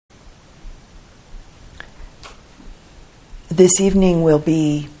This evening we'll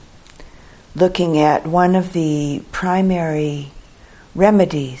be looking at one of the primary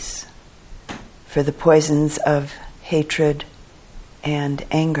remedies for the poisons of hatred and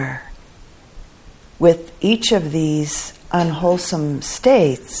anger. With each of these unwholesome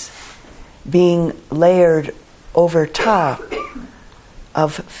states being layered over top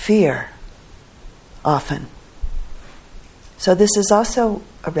of fear often. So this is also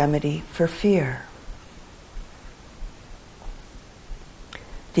a remedy for fear.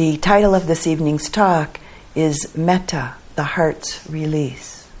 The title of this evening's talk is Metta, the Heart's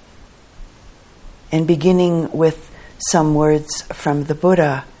Release. And beginning with some words from the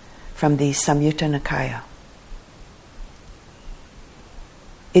Buddha from the Samyutta Nikaya.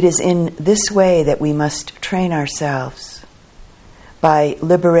 It is in this way that we must train ourselves, by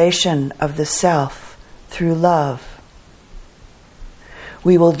liberation of the self through love.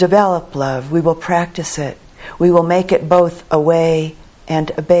 We will develop love, we will practice it, we will make it both a way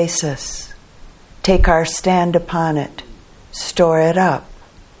and a basis, take our stand upon it, store it up,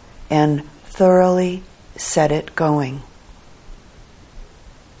 and thoroughly set it going.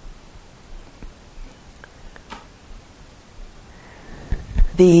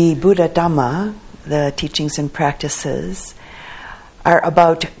 The Buddha Dhamma, the teachings and practices, are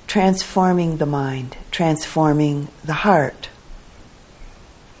about transforming the mind, transforming the heart.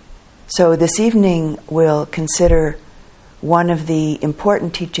 So this evening we'll consider one of the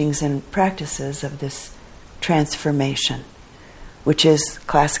important teachings and practices of this transformation, which is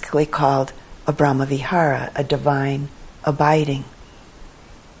classically called a Brahmavihara, a divine abiding.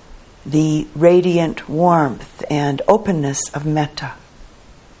 The radiant warmth and openness of metta,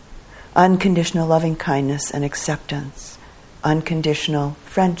 unconditional loving kindness and acceptance, unconditional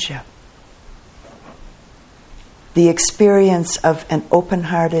friendship. The experience of an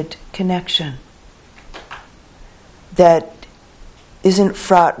open-hearted connection that isn't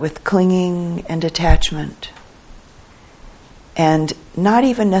fraught with clinging and attachment, and not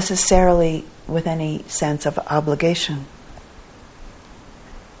even necessarily with any sense of obligation.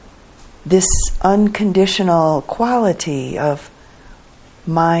 This unconditional quality of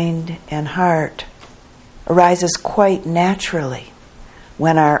mind and heart arises quite naturally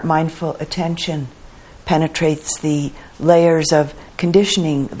when our mindful attention penetrates the layers of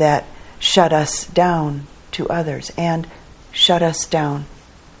conditioning that shut us down to others and shut us down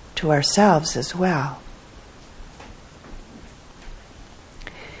to ourselves as well.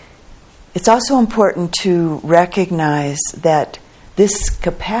 It's also important to recognize that this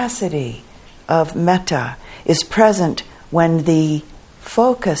capacity of metta is present when the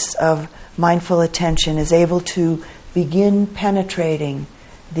focus of mindful attention is able to begin penetrating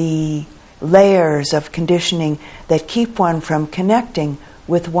the layers of conditioning that keep one from connecting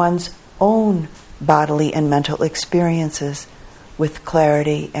with one's own bodily and mental experiences with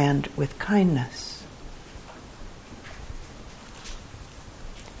clarity and with kindness.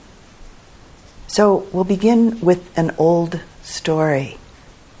 So we'll begin with an old story.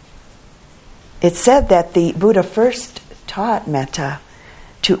 It's said that the Buddha first taught metta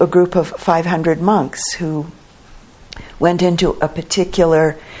to a group of 500 monks who went into a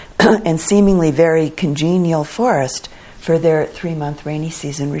particular and seemingly very congenial forest for their 3-month rainy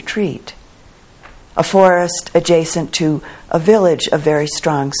season retreat. A forest adjacent to a village of very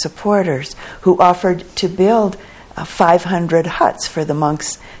strong supporters who offered to build 500 huts for the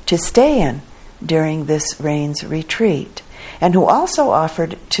monks to stay in during this rains retreat, and who also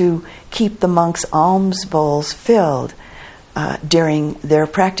offered to keep the monks' alms bowls filled during their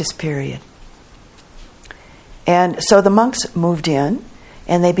practice period. And so the monks moved in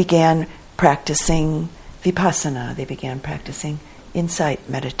and they began practicing vipassana. They began practicing insight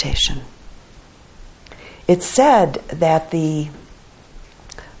meditation. It's said that the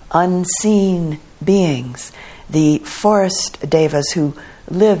unseen beings, the forest devas who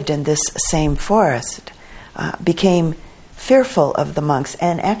lived in this same forest, became fearful of the monks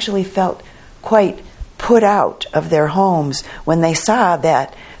and actually felt quite put out of their homes when they saw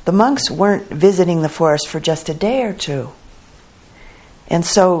that the monks weren't visiting the forest for just a day or two. And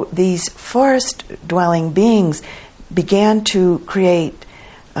so these forest-dwelling beings began to create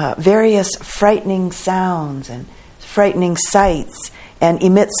various frightening sounds and frightening sights and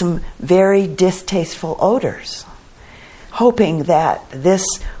emit some very distasteful odors, hoping that this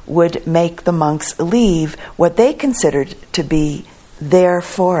would make the monks leave what they considered to be their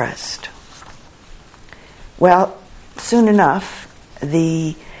forest. Well, soon enough,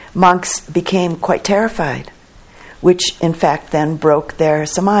 the monks became quite terrified, which in fact then broke their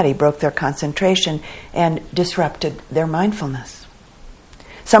samadhi, broke their concentration, and disrupted their mindfulness.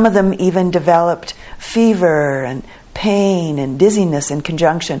 Some of them even developed fever and pain and dizziness in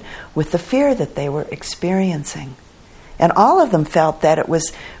conjunction with the fear that they were experiencing. And all of them felt that it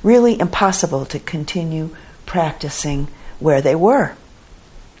was really impossible to continue practicing where they were.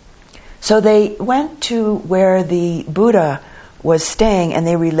 So they went to where the Buddha was staying and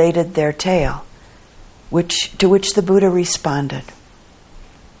they related their tale, to which the Buddha responded,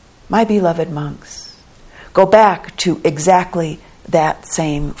 "My beloved monks, go back to exactly that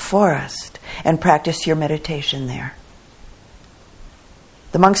same forest and practice your meditation there."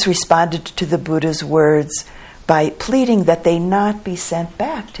 The monks responded to the Buddha's words by pleading that they not be sent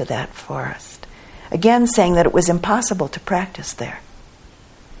back to that forest, again saying that it was impossible to practice there.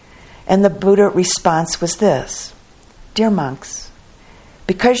 And the Buddha's response was this: "Dear monks,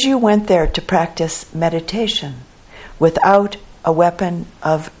 because you went there to practice meditation without a weapon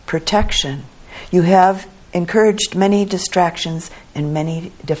of protection, you have encouraged many distractions and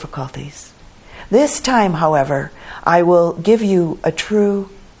many difficulties. This time, however, I will give you a true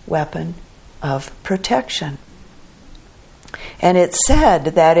weapon of protection." And it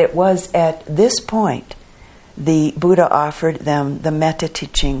said that it was at this point the Buddha offered them the Metta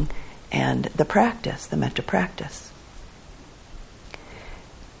teaching and the practice, the Metta practice.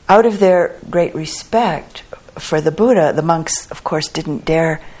 Out of their great respect for the Buddha, the monks, of course, didn't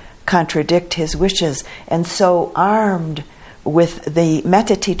dare contradict his wishes, and so armed with the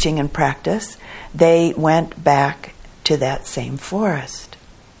Metta teaching and practice, they went back to that same forest.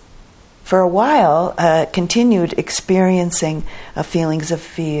 For a while, continued experiencing feelings of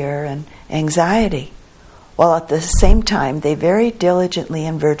fear and anxiety, while at the same time they very diligently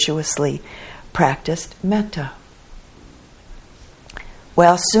and virtuously practiced metta.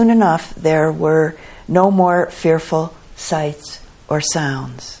 Well, soon enough, there were no more fearful sights or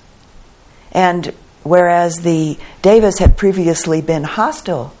sounds. And whereas the devas had previously been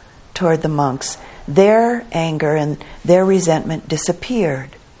hostile toward the monks, their anger and their resentment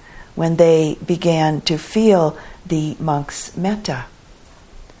disappeared when they began to feel the monks' metta.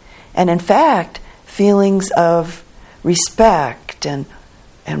 And in fact, feelings of respect and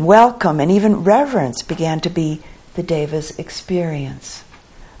welcome and even reverence began to be the devas' experience,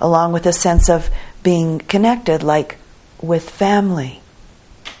 along with a sense of being connected like with family.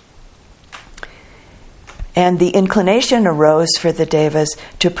 And the inclination arose for the devas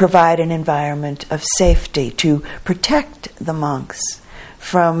to provide an environment of safety, to protect the monks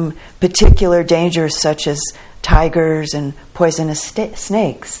from particular dangers such as tigers and poisonous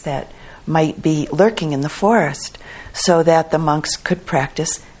snakes that might be lurking in the forest, so that the monks could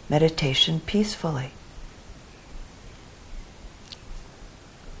practice meditation peacefully.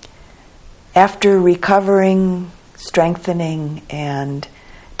 After recovering, strengthening, and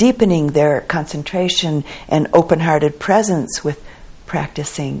deepening their concentration and open-hearted presence with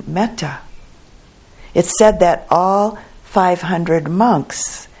practicing metta, it's said that all 500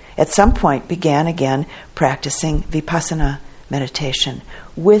 monks at some point began again practicing vipassana meditation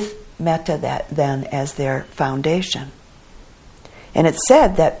with metta then as their foundation. And it's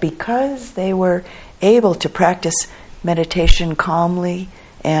said that because they were able to practice meditation calmly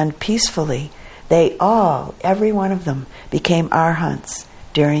and peacefully, they all, every one of them, became arhants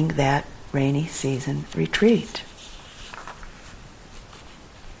during that rainy season retreat.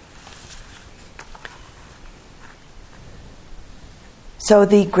 So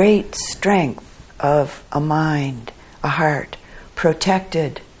the great strength of a mind, a heart,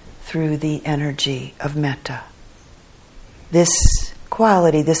 protected through the energy of metta. This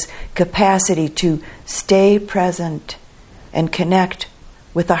quality, this capacity to stay present and connect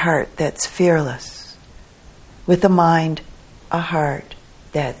with a heart that's fearless, with a mind, a heart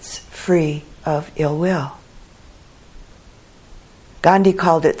that's free of ill will. Gandhi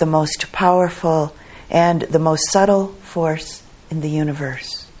called it the most powerful and the most subtle force in the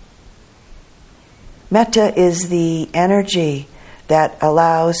universe. Metta is the energy that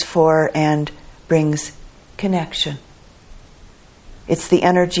allows for and brings connection. It's the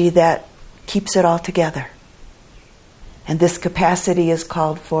energy that keeps it all together. And this capacity is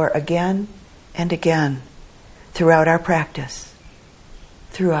called for again and again throughout our practice,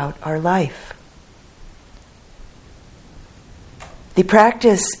 throughout our life. The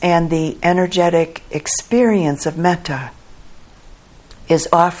practice and the energetic experience of metta is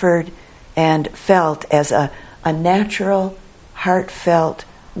offered and felt as a natural, heartfelt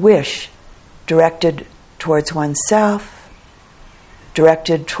wish directed towards oneself,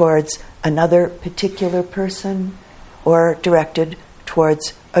 directed towards another particular person, or directed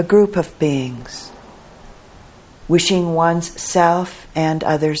towards a group of beings. Wishing one's self and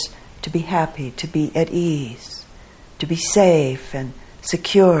others to be happy, to be at ease, to be safe and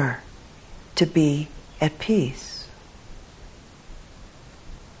secure, to be at peace.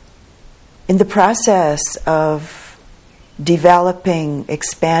 In the process of developing,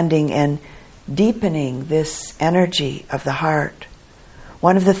 expanding, and deepening this energy of the heart,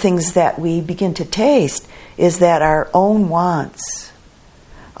 one of the things that we begin to taste is that our own wants,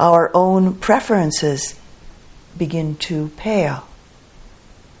 our own preferences begin to pale.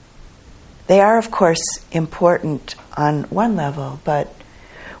 They are, of course, important on one level, but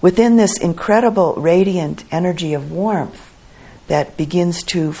within this incredible radiant energy of warmth that begins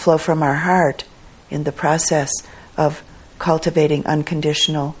to flow from our heart in the process of cultivating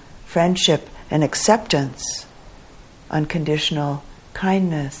unconditional friendship and acceptance, unconditional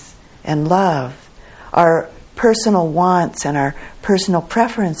kindness and love, our personal wants and our personal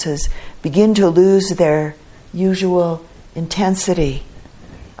preferences begin to lose their usual intensity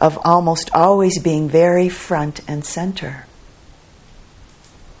of almost always being very front and center.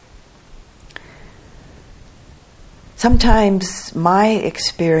 Sometimes my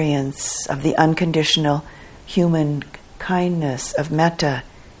experience of the unconditional human kindness of metta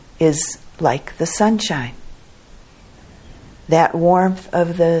is like the sunshine. That warmth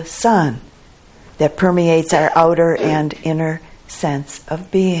of the sun that permeates our outer and inner sense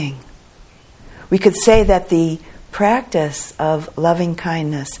of being. We could say that the practice of loving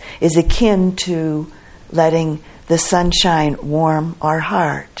kindness is akin to letting the sunshine warm our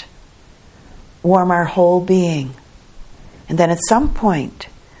heart, warm our whole being, and then at some point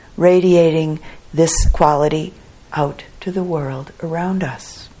radiating this quality out to the world around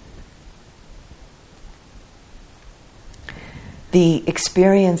us. The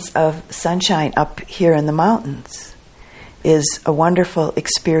experience of sunshine up here in the mountains is a wonderful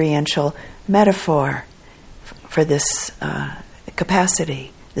experiential metaphor for this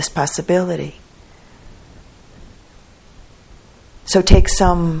capacity, this possibility. So take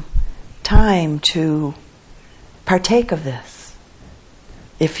some time to partake of this,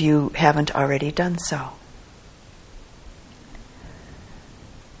 if you haven't already done so.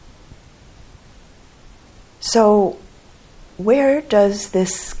 So, where does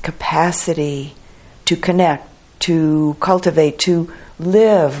this capacity to connect, to cultivate, to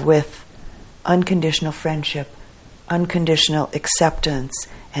live with unconditional friendship, unconditional acceptance,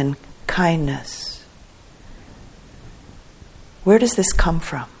 and kindness, where does this come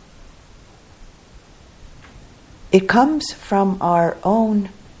from? It comes from our own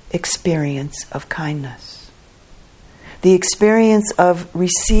experience of kindness, the experience of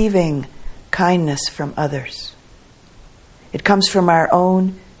receiving kindness from others. It comes from our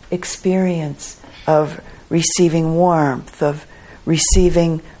own experience of receiving warmth, of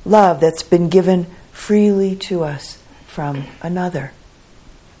receiving love that's been given freely to us from another.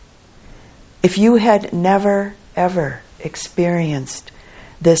 If you had never, ever experienced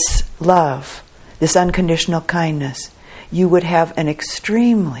this love, this unconditional kindness, you would have an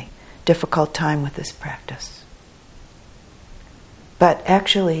extremely difficult time with this practice. But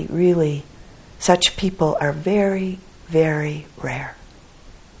actually, really, such people are very, very rare.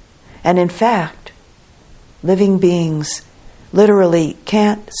 And in fact, living beings literally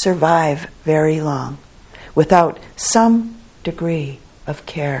can't survive very long without some degree of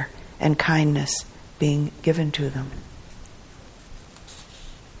care and kindness being given to them.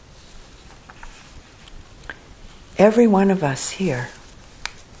 Every one of us here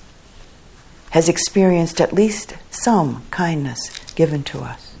has experienced at least some kindness given to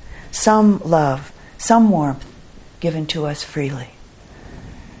us, some love, some warmth given to us freely.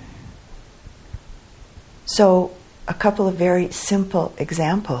 So, a couple of very simple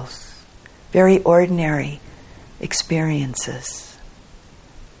examples, very ordinary experiences.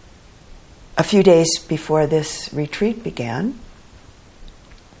 A few days before this retreat began,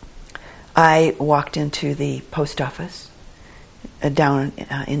 I walked into the post office down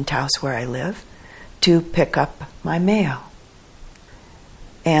in Taos where I live to pick up my mail.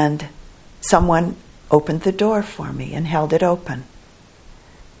 And someone opened the door for me and held it open.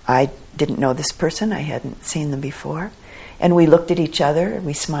 I didn't know this person, I hadn't seen them before. And we looked at each other, and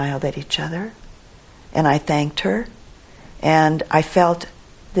we smiled at each other, and I thanked her, and I felt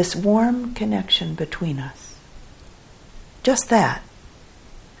this warm connection between us. Just that.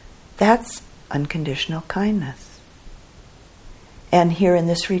 That's unconditional kindness. And here in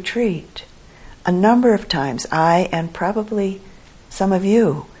this retreat, a number of times I, and probably some of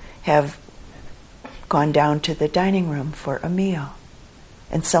you, have gone down to the dining room for a meal,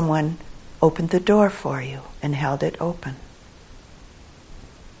 and someone opened the door for you and held it open.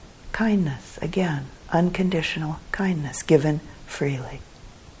 Kindness, again, unconditional kindness given freely.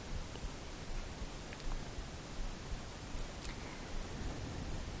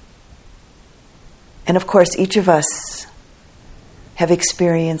 And of course, each of us have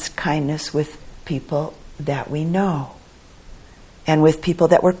experienced kindness with people that we know and with people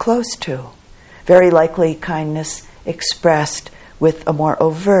that we're close to. Very likely kindness expressed with a more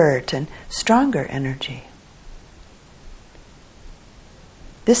overt and stronger energy.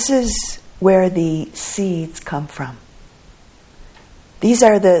 This is where the seeds come from. These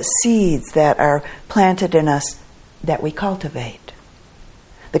are the seeds that are planted in us that we cultivate.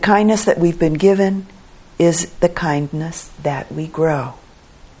 The kindness that we've been given is the kindness that we grow,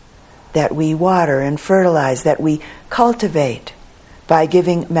 that we water and fertilize, that we cultivate by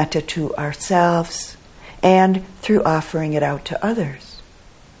giving metta to ourselves and through offering it out to others.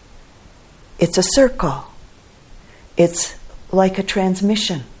 It's a circle. It's like a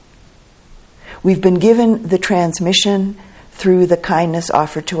transmission. We've been given the transmission through the kindness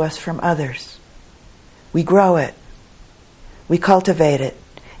offered to us from others. We grow it, we cultivate it,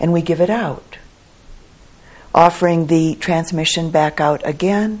 and we give it out, offering the transmission back out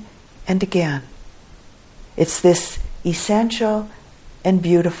again and again. It's this essential and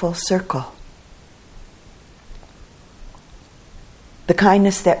beautiful circle. The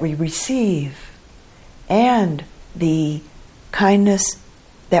kindness that we receive and the kindness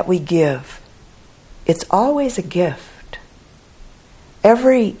that we give, it's always a gift.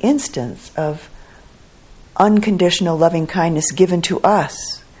 Every instance of unconditional loving kindness given to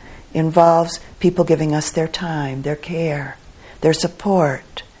us involves people giving us their time, their care, their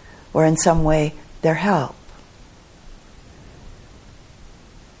support, or in some way their help.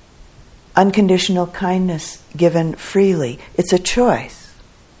 Unconditional kindness given freely, it's a choice,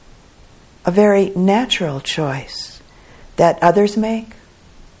 a very natural choice that others make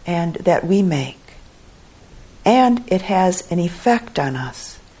and that we make. And it has an effect on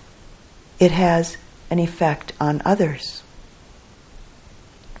us. It has an effect on others.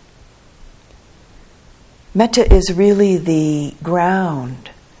 Metta is really the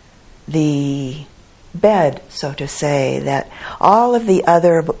ground, the bed, so to say, that all of the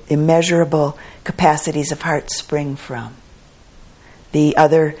other immeasurable capacities of heart spring from. The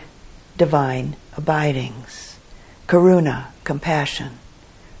other divine abidings. Karuna, compassion.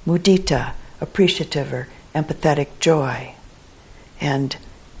 Mudita, appreciative or empathetic joy. And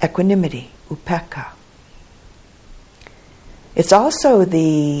equanimity, upekkha. It's also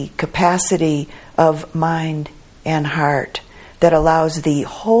the capacity of mind and heart that allows the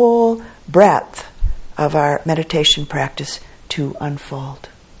whole breadth of our meditation practice to unfold.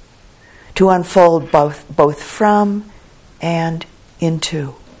 To unfold both from and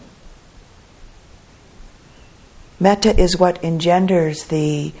into. Metta is what engenders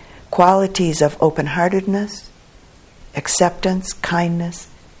the qualities of open-heartedness, acceptance, kindness,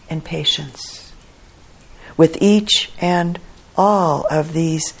 and patience. With each and all of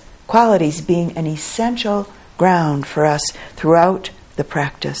these qualities being an essential ground for us throughout the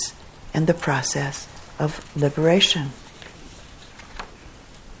practice and the process of liberation.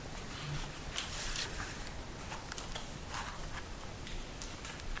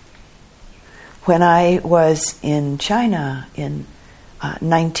 When I was in China in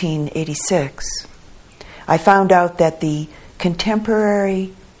 1986, I found out that the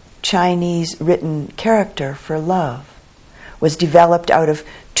contemporary Chinese written character for love was developed out of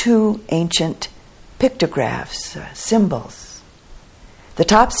two ancient pictographs, symbols. The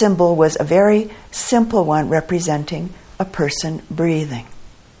top symbol was a very simple one representing a person breathing,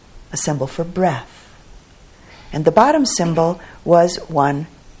 a symbol for breath. And the bottom symbol was one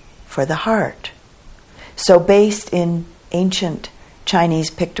for the heart. So based in ancient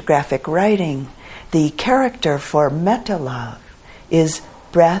Chinese pictographic writing, the character for metta love is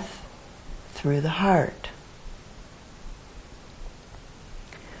breath through the heart.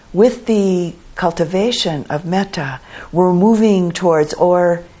 With the cultivation of metta, we're moving towards,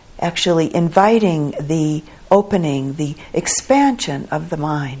 or actually inviting, the opening, the expansion of the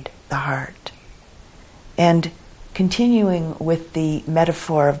mind, the heart. And continuing with the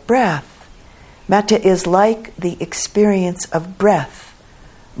metaphor of breath, metta is like the experience of breath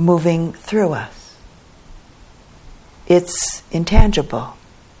moving through us. It's intangible.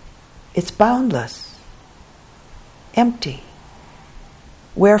 It's boundless. Empty.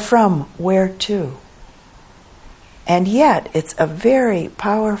 Where from? Where to? And yet it's a very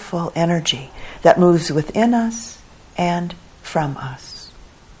powerful energy that moves within us and from us.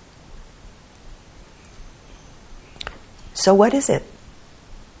 So what is it?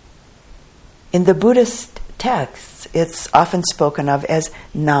 In the Buddhist texts, it's often spoken of as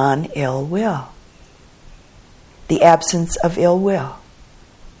non-ill will. The absence of ill will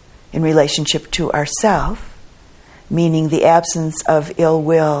in relationship to ourself, meaning the absence of ill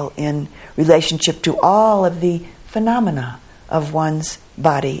will in relationship to all of the phenomena of one's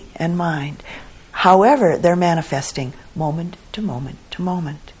body and mind. However, they're manifesting moment to moment to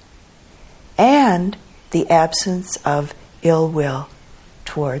moment. And the absence of ill will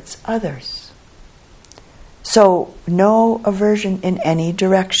towards others. So, no aversion in any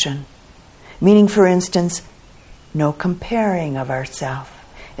direction. Meaning, for instance, no comparing of ourselves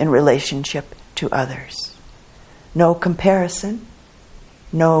in relationship to others. No comparison,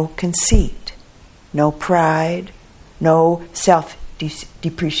 no conceit, no pride, no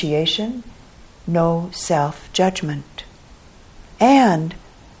self-depreciation, no self-judgment, and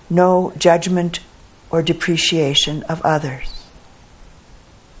no judgment or depreciation of others.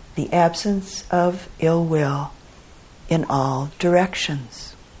 The absence of ill will in all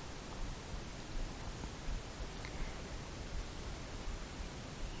directions.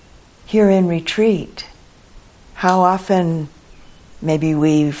 Here in retreat, how often maybe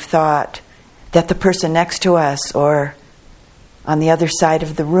we've thought that the person next to us or on the other side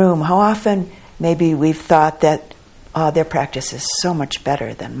of the room, how often maybe we've thought that their practice is so much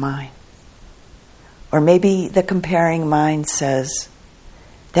better than mine. Or maybe the comparing mind says,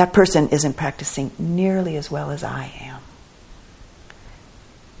 that person isn't practicing nearly as well as I am.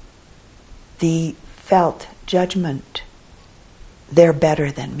 The felt judgment, they're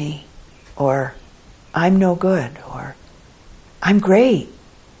better than me. Or, I'm no good. Or, I'm great.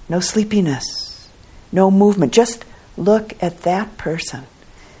 No sleepiness. No movement. Just look at that person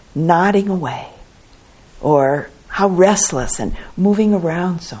nodding away. Or, how restless and moving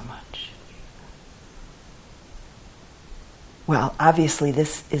around so much. Well, obviously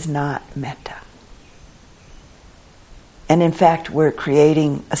this is not metta. And in fact, we're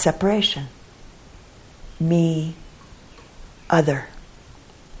creating a separation. Me, other.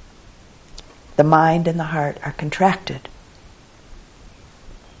 The mind and the heart are contracted.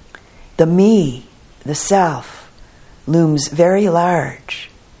 The me, the self, looms very large.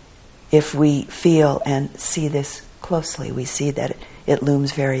 If we feel and see this closely, we see that it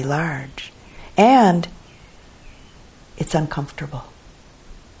looms very large. And it's uncomfortable.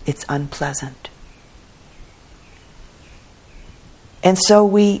 It's unpleasant. And so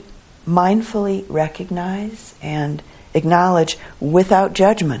we mindfully recognize and acknowledge without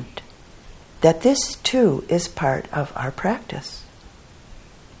judgment that this too is part of our practice.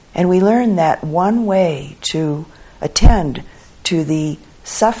 And we learn that one way to attend to the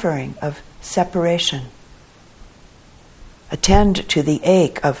suffering of separation, attend to the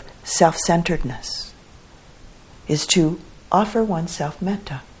ache of self-centeredness, is to offer oneself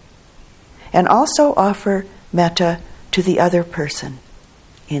metta. And also offer metta to the other person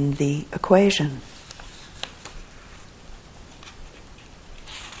in the equation.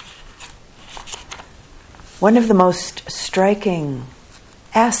 One of the most striking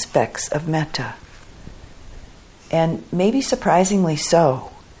aspects of metta, and maybe surprisingly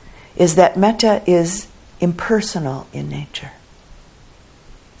so, is that metta is impersonal in nature.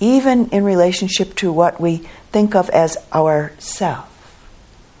 Even in relationship to what we think of as our self,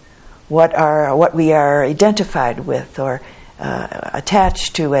 what we are identified with or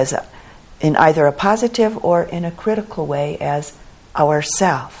attached to as in either a positive or in a critical way as our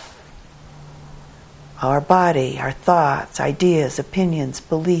self. Our body, our thoughts, ideas, opinions,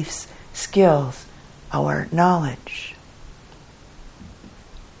 beliefs, skills, our knowledge.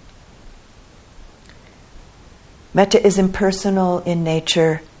 Metta is impersonal in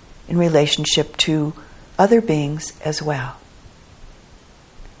nature in relationship to other beings as well.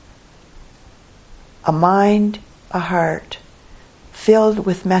 A mind, a heart filled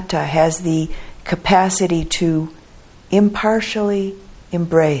with metta has the capacity to impartially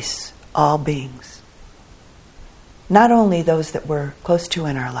embrace all beings. Not only those that we're close to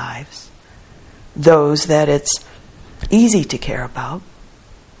in our lives, those that it's easy to care about,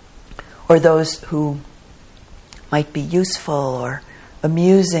 or those who might be useful or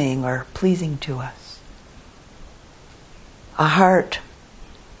amusing or pleasing to us. A heart,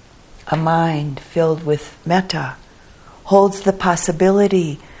 a mind filled with metta holds the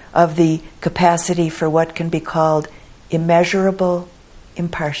possibility of the capacity for what can be called immeasurable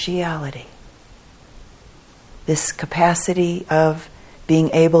impartiality. This capacity of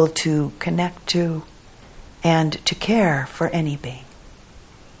being able to connect to and to care for any being,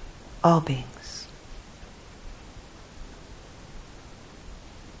 all beings.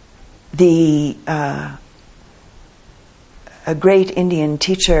 A great Indian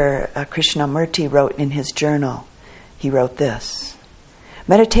teacher, Krishnamurti, wrote in his journal, he wrote this: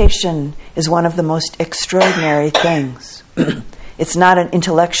 meditation is one of the most extraordinary things. It's not an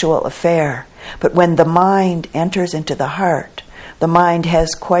intellectual affair, but when the mind enters into the heart, the mind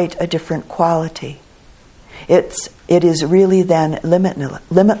has quite a different quality. It is really then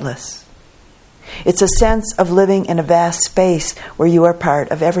limitless. It's a sense of living in a vast space where you are part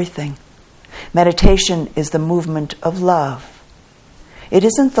of everything. Meditation is the movement of love. It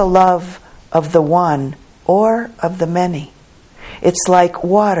isn't the love of the one or of the many. It's like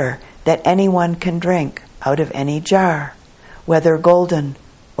water that anyone can drink out of any jar, whether golden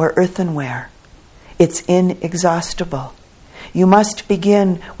or earthenware. It's inexhaustible. You must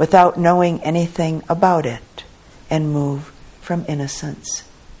begin without knowing anything about it and move from innocence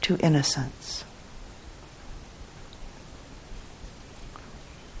to innocence.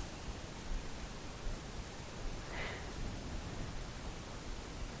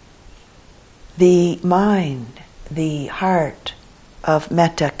 The mind, the heart of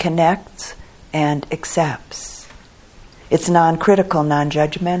metta connects and accepts. It's non-critical,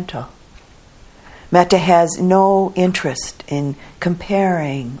 non-judgmental. Metta has no interest in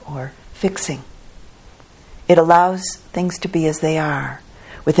comparing or fixing. It allows things to be as they are,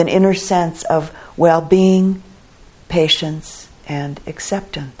 with an inner sense of well-being, patience, and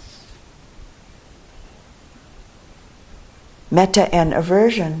acceptance. Metta and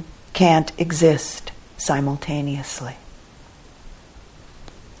aversion can't exist simultaneously.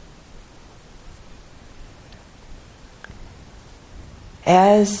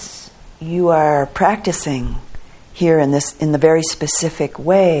 As you are practicing here in the very specific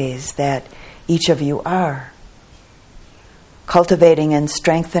ways that each of you are, cultivating and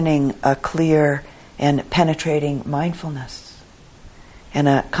strengthening a clear and penetrating mindfulness and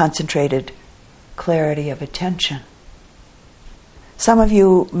a concentrated clarity of attention, some of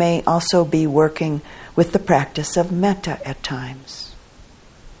you may also be working with the practice of metta at times,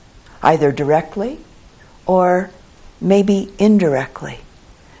 either directly or maybe indirectly,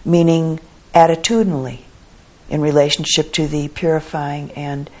 meaning attitudinally in relationship to the purifying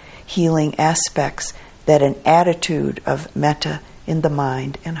and healing aspects that an attitude of metta in the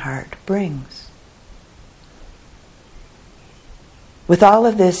mind and heart brings. With all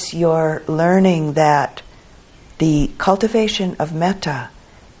of this, you're learning that the cultivation of metta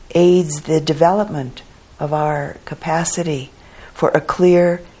aids the development of our capacity for a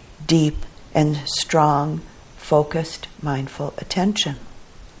clear, deep, and strong, focused, mindful attention,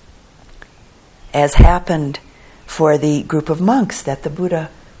 as happened for the group of monks that the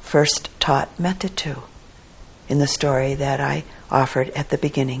Buddha first taught metta to, in the story that I offered at the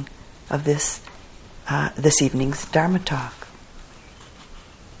beginning of this evening's Dharma talk.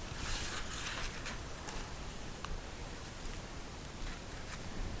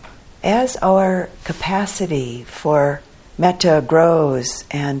 As our capacity for metta grows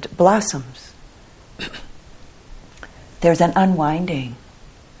and blossoms, there's an unwinding,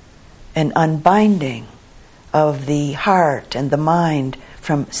 an unbinding of the heart and the mind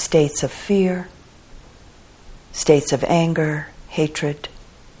from states of fear, states of anger, hatred,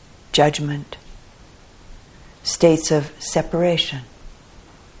 judgment, states of separation,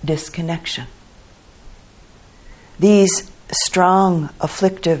 disconnection. These strong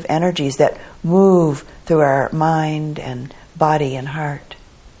afflictive energies that move through our mind and body and heart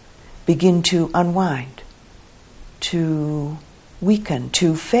begin to unwind, to weaken,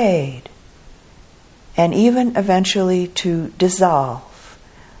 to fade, and even eventually to dissolve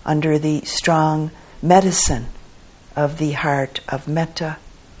under the strong medicine of the heart of metta,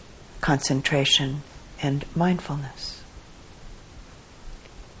 concentration, and mindfulness.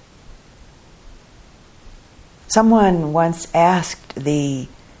 Someone once asked the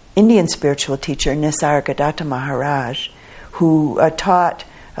Indian spiritual teacher Nisargadatta Maharaj, who taught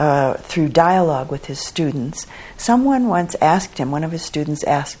through dialogue with his students, someone once asked him, one of his students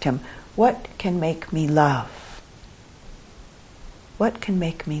asked him, "What can make me love? What can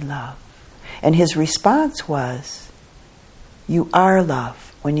make me love?" And his response was, "You are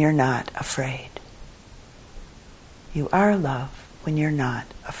love when you're not afraid. You are love when you're not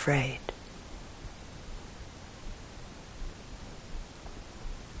afraid."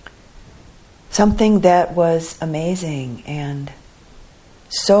 Something that was amazing and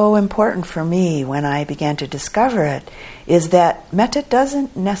so important for me when I began to discover it is that metta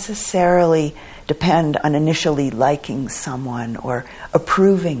doesn't necessarily depend on initially liking someone or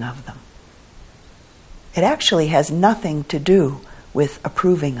approving of them. It actually has nothing to do with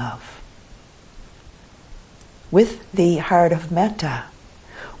approving of. With the heart of metta,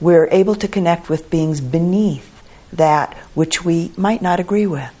 we're able to connect with beings beneath that which we might not agree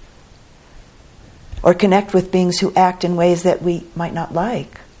with, or connect with beings who act in ways that we might not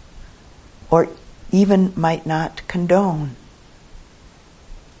like, or even might not condone.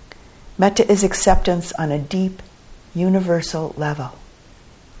 Metta is acceptance on a deep, universal level.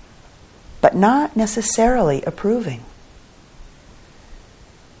 but not necessarily approving.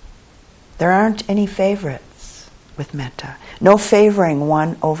 There aren't any favorites with metta. No favoring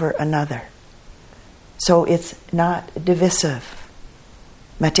one over another. So it's not divisive.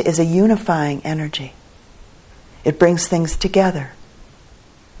 Metta is a unifying energy. It brings things together.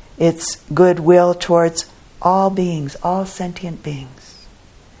 It's goodwill towards all beings, all sentient beings.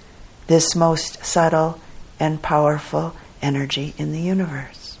 This most subtle and powerful energy in the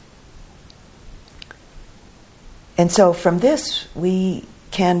universe. And so from this we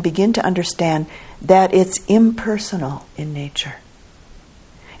can begin to understand that it's impersonal in nature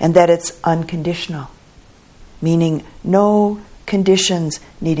and that it's unconditional, meaning no conditions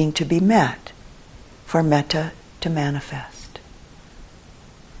needing to be met for metta to manifest.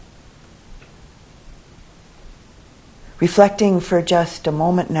 Reflecting for just a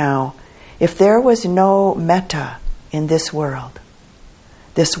moment now, if there was no metta in this world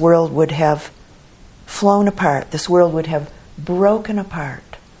would have flown apart, this world would have broken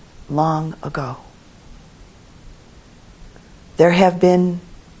apart long ago. There have been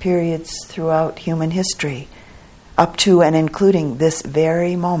periods throughout human history, up to and including this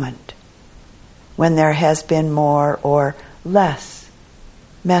very moment, when there has been more or less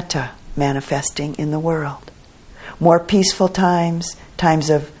metta manifesting in the world. More peaceful times,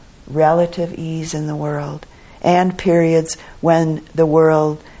 times of relative ease in the world, and periods when the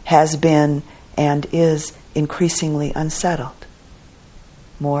world has been and is increasingly unsettled.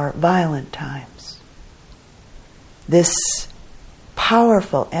 More violent times. This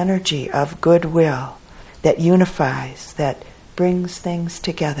powerful energy of goodwill that unifies, that brings things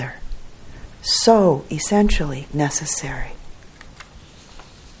together, so essentially necessary.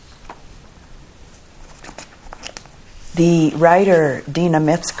 The writer Dina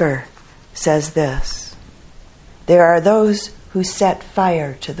Mitzker says this: there are those who set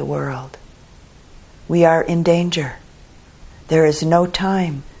fire to the world. We are in danger. There is no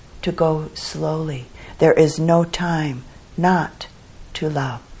time to go slowly. There is no time not to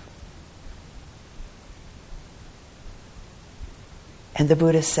love. And the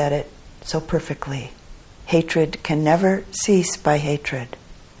Buddha said it so perfectly. Hatred can never cease by hatred.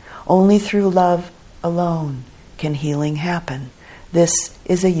 Only through love alone can healing happen. This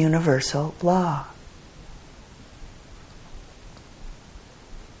is a universal law.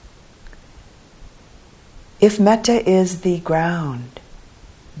 If metta is the ground,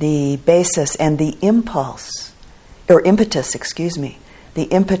 the basis, and the impetus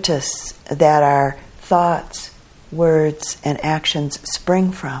that our thoughts, words, and actions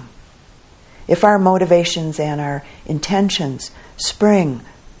spring from, if our motivations and our intentions spring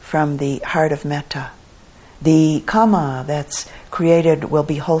from the heart of metta, the karma that's created will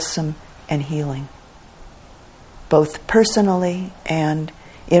be wholesome and healing, both personally and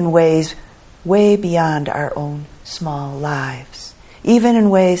in ways way beyond our own small lives, even in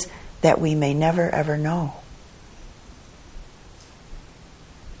ways that we may never ever know.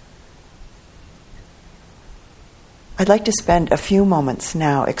 I'd like to spend a few moments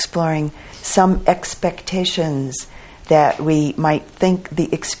now exploring some expectations that we might think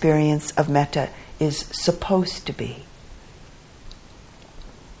the experience of metta is supposed to be.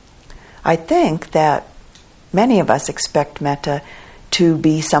 I think that many of us expect metta to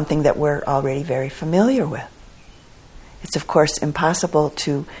be something that we're already very familiar with. It's of course impossible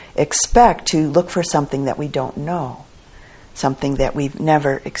to expect to look for something that we don't know, something that we've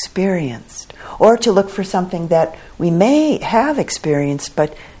never experienced, or to look for something that we may have experienced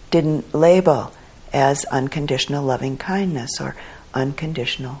but didn't label as unconditional loving kindness or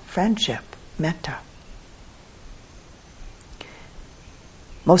unconditional friendship, metta.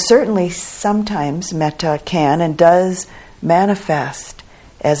 Most certainly, sometimes metta can and does manifest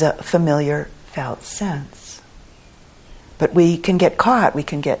as a familiar felt sense. But we can get caught, we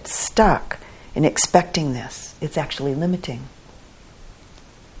can get stuck in expecting this. It's actually limiting.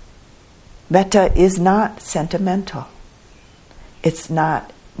 Metta is not sentimental. It's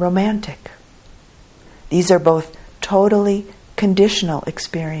not romantic. These are both totally conditional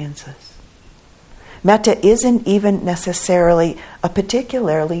experiences. Metta isn't even necessarily a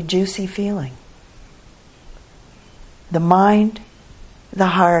particularly juicy feeling. The mind, the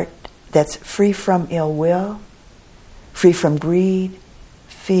heart that's free from ill will, free from greed,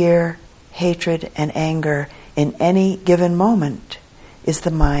 fear, hatred, and anger in any given moment is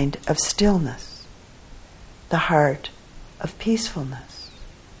the mind of stillness, the heart of peacefulness.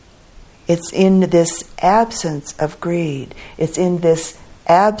 It's in this absence of greed, it's in this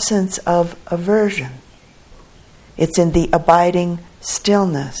absence of aversion, it's in the abiding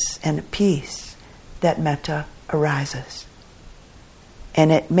stillness and peace that metta arises.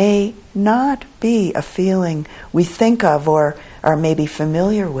 And it may not be a feeling we think of or are maybe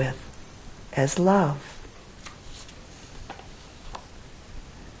familiar with as love.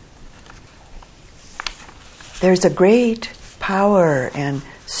 There's a great power and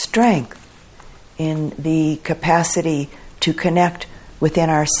strength in the capacity to connect within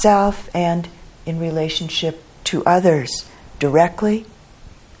ourselves and in relationship to others directly,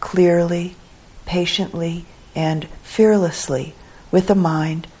 clearly, patiently, and fearlessly, with a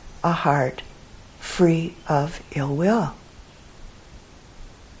mind, a heart, free of ill will.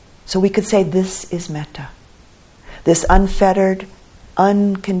 So we could say this is metta, this unfettered,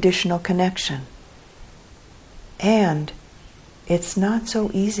 unconditional connection. And it's not so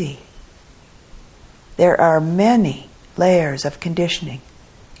easy. There are many layers of conditioning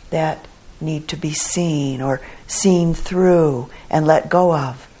that need to be seen or seen through and let go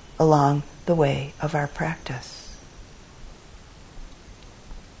of along the way of our practice.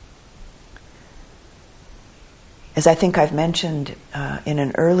 As I think I've mentioned in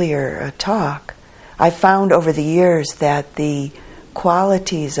an earlier talk, I've found over the years that the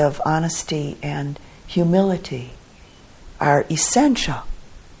qualities of honesty and humility are essential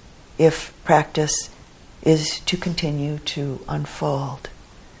if practice is to continue to unfold,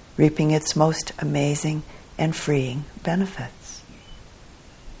 reaping its most amazing and freeing benefits.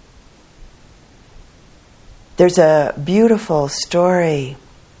 There's a beautiful story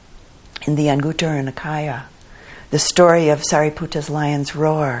in the Anguttara Nikaya, the story of Sariputta's lion's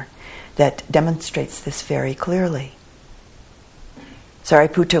roar, that demonstrates this very clearly.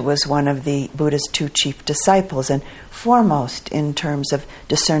 Sariputta was one of the Buddha's two chief disciples and foremost in terms of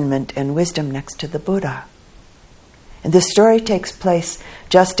discernment and wisdom next to the Buddha. And this story takes place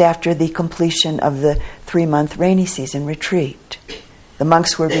just after the completion of the 3-month rainy season retreat. The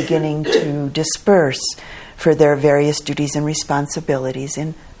monks were beginning to disperse for their various duties and responsibilities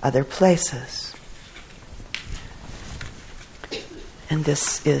in other places. And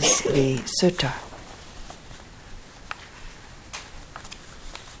this is the sutta.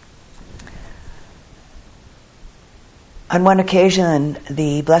 On one occasion,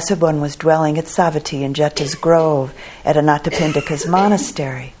 the Blessed One was dwelling at Savatthi in Jeta's grove at Anathapindika's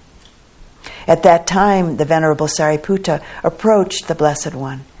monastery. At that time, the Venerable Sariputta approached the Blessed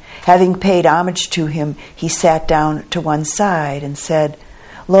One. Having paid homage to him, he sat down to one side and said,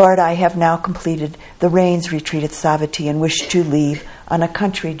 "Lord, I have now completed the rains retreat at Savatthi and wish to leave on a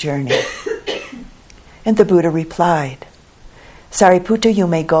country journey." And the Buddha replied, "Sariputta, you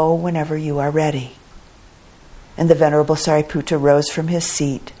may go whenever you are ready." And the Venerable Sariputta rose from his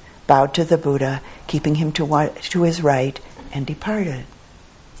seat, bowed to the Buddha, keeping him to his right, and departed.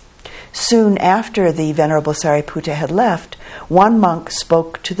 Soon after the Venerable Sariputta had left, one monk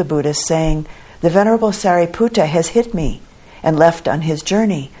spoke to the Buddha, saying, "The Venerable Sariputta has hit me," and left on his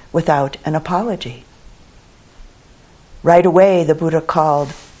journey without an apology. Right away, the Buddha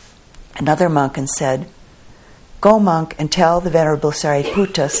called another monk and said, "Go, monk, and tell the Venerable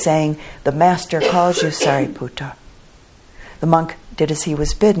Sariputta, saying, 'The Master calls you, Sariputta.'" The monk did as he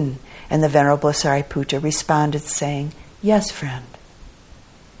was bidden, and the Venerable Sariputta responded, saying, "Yes, friend."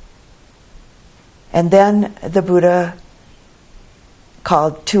 And then the Buddha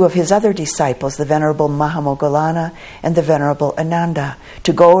called two of his other disciples, the Venerable Mahamoggallana and the Venerable Ananda,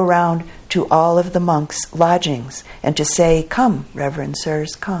 to go around to all of the monks' lodgings and to say, "Come, Reverend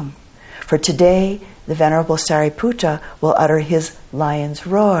Sirs, come. For today the Venerable Sariputta will utter his lion's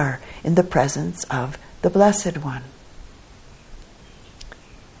roar in the presence of the Blessed One."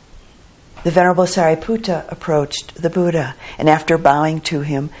 The Venerable Sariputta approached the Buddha, and after bowing to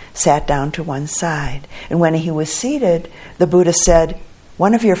him, sat down to one side. And when he was seated, the Buddha said,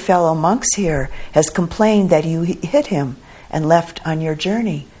 "One of your fellow monks here has complained that you hit him and left on your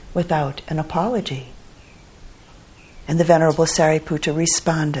journey without an apology." And the Venerable Sariputta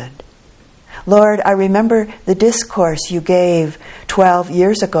responded, "Lord, I remember the discourse you gave 12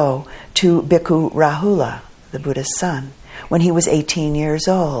 years ago to Bhikkhu Rahula, the Buddha's son, when he was 18 years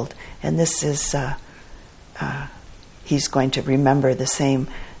old." And this is, he's going to remember the same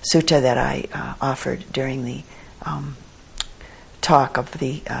sutta that I offered during the talk of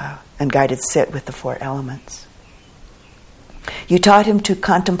the unguided sit with the 4 elements. You taught him to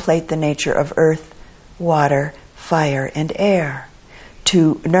contemplate the nature of earth, water, fire, and air,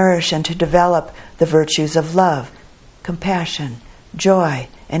 to nourish and to develop the virtues of love, compassion, joy,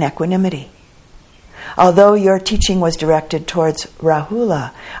 and equanimity. Although your teaching was directed towards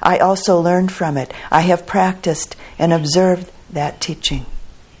Rahula, I also learned from it. I have practiced and observed that teaching.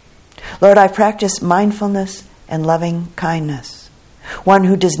 Lord, I practice mindfulness and loving kindness. One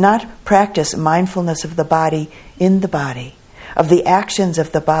who does not practice mindfulness of the body in the body, of the actions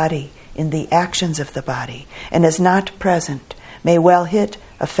of the body in the actions of the body, and is not present, may well hit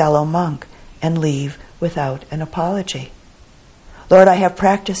a fellow monk and leave without an apology. Lord, I have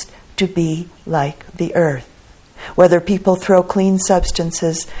practiced to be like the earth. Whether people throw clean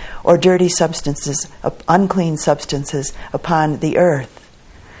substances or dirty substances, unclean substances upon the earth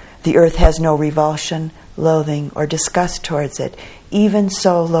has no revulsion, loathing, or disgust towards it. Even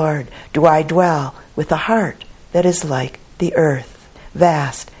so, Lord, do I dwell with a heart that is like the earth,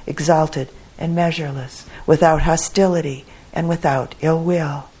 vast, exalted, and measureless, without hostility and without ill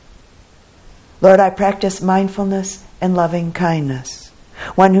will. Lord, I practice mindfulness and loving kindness.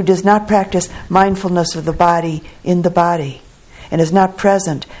 One who does not practice mindfulness of the body in the body and is not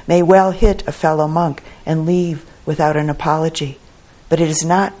present may well hit a fellow monk and leave without an apology. But it is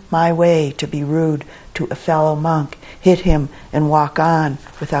not my way to be rude to a fellow monk, hit him, and walk on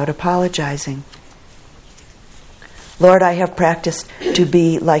without apologizing. Lord, I have practiced to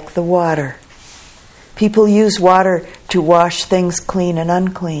be like the water. People use water to wash things clean and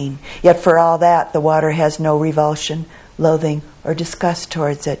unclean, yet for all that the water has no revulsion, loathing, or disgust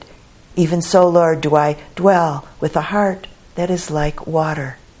towards it. Even so, Lord, do I dwell with a heart that is like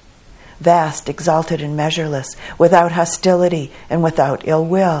water, vast, exalted, and measureless, without hostility and without ill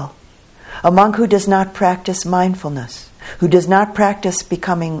will. A monk who does not practice mindfulness, who does not practice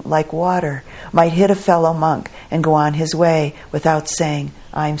becoming like water, might hit a fellow monk and go on his way without saying,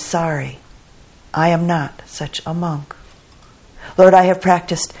 "I'm sorry. I am not such a monk." Lord, I have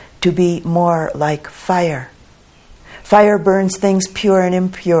practiced to be more like fire. Fire burns things pure and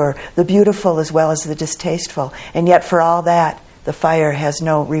impure, the beautiful as well as the distasteful, and yet for all that, the fire has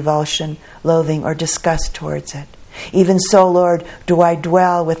no revulsion, loathing, or disgust towards it. Even so, Lord, do I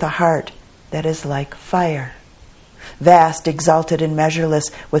dwell with a heart that is like fire, vast, exalted, and measureless,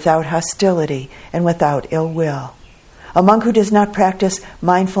 without hostility and without ill will. A monk who does not practice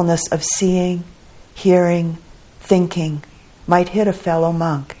mindfulness of seeing, hearing, thinking, might hit a fellow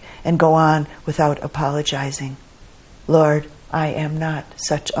monk and go on without apologizing. Lord, I am not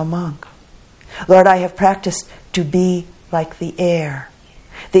such a monk. Lord, I have practiced to be like the air.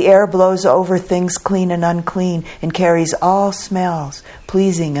 The air blows over things clean and unclean and carries all smells,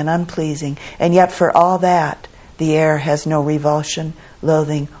 pleasing and unpleasing, and yet for all that, the air has no revulsion,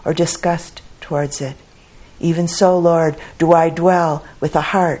 loathing, or disgust towards it. Even so, Lord, do I dwell with a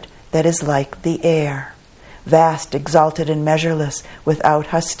heart that is like the air, vast, exalted, and measureless, without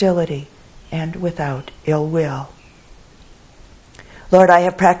hostility and without ill will. Lord, I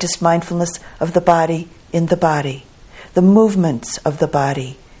have practiced mindfulness of the body in the body, the movements of the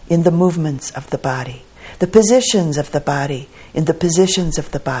body in the movements of the body, the positions of the body in the positions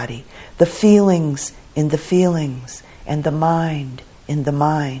of the body, the feelings in the feelings, and the mind in the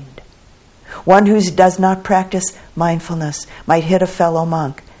mind. One who does not practice mindfulness might hit a fellow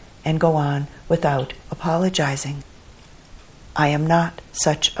monk and go on without apologizing. I am not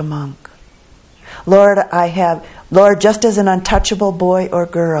such a monk. Lord, just as an untouchable boy or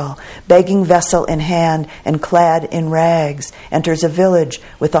girl, begging vessel in hand and clad in rags, enters a village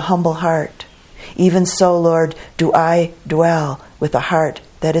with a humble heart, even so, Lord, do I dwell with a heart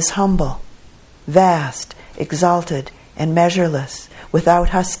that is humble, vast, exalted, and measureless, without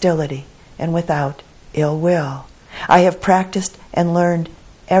hostility and without ill will. I have practiced and learned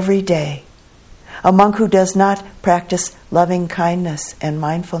every day. A monk who does not practice loving kindness and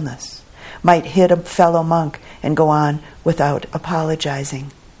mindfulness might hit a fellow monk and go on without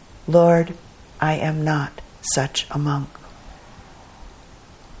apologizing. Lord, I am not such a monk.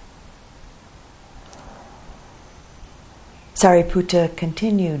 Sariputta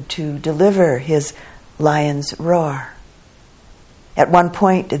continued to deliver his lion's roar. At one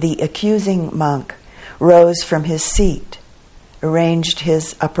point, the accusing monk rose from his seat, arranged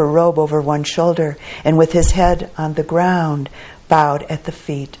his upper robe over one shoulder, and with his head on the ground, bowed at the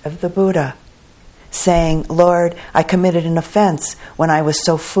feet of the Buddha, saying, Lord, I committed an offense when I was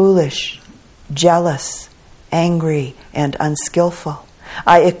so foolish, jealous, angry, and unskillful.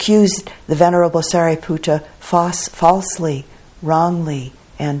 I accused the Venerable Sariputta falsely, wrongly,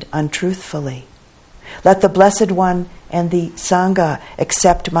 and untruthfully. Let the Blessed One and the Sangha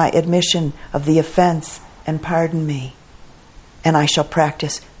accept my admission of the offense and pardon me, and I shall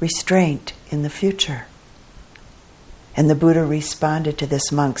practice restraint in the future. And the Buddha responded to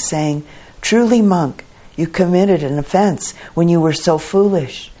this monk, saying, Truly, monk, you committed an offense when you were so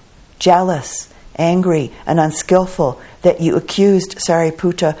foolish, jealous, angry, and unskillful that you accused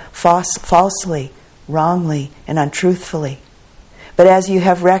Sariputta falsely, wrongly, and untruthfully. But as you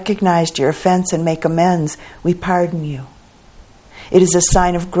have recognized your offense and make amends, we pardon you. It is a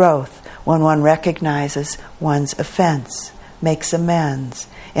sign of growth when one recognizes one's offense, makes amends,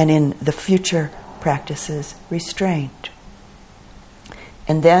 and in the future practices restraint.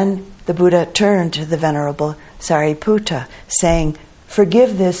 And then the Buddha turned to the Venerable Sariputta, saying,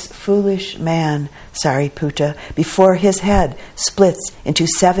 "Forgive this foolish man, Sariputta, before his head splits into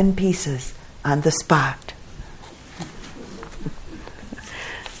 7 pieces on the spot."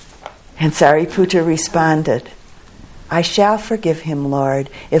 And Sariputta responded, "I shall forgive him, Lord,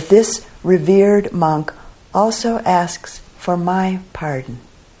 if this revered monk also asks for my pardon,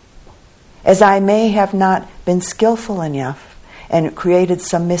 as I may have not been skillful enough and created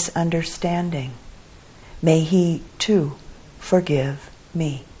some misunderstanding. May he, too, forgive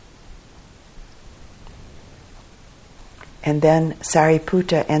me." And then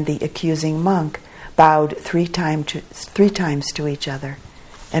Sariputta and the accusing monk bowed 3 times to each other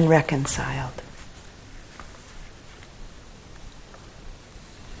and reconciled.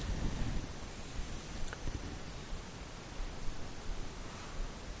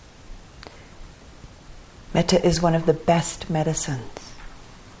 Metta is one of the best medicines,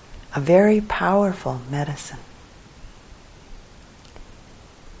 a very powerful medicine.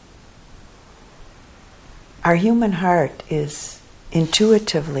 Our human heart is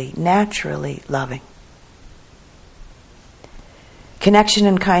intuitively, naturally loving. Connection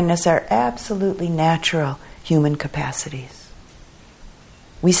and kindness are absolutely natural human capacities.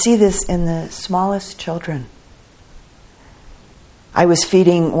 We see this in the smallest children. I was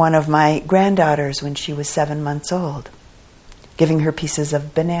feeding one of my granddaughters when she was 7 months old, giving her pieces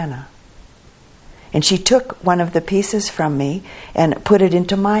of banana. And she took one of the pieces from me and put it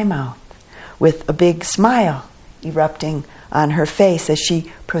into my mouth, with a big smile erupting on her face as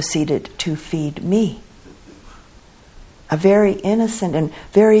she proceeded to feed me. A very innocent and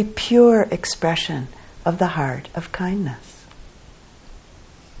very pure expression of the heart of kindness.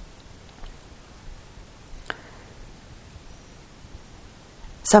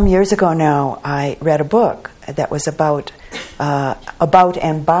 Some years ago now, I read a book that was about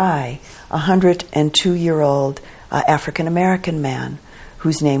and by a 102-year-old African-American man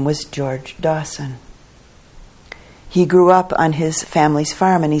whose name was George Dawson. He grew up on his family's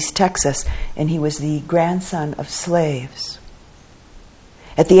farm in East Texas, and he was the grandson of slaves.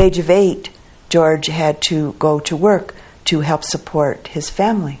 At the age of 8, George had to go to work to help support his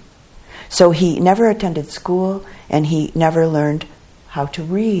family. So he never attended school, and he never learned how to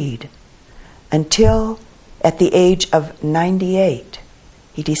read until at the age of 98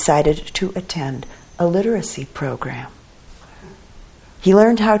 he decided to attend a literacy program. He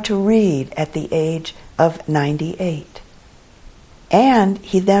learned how to read at the age of 98, and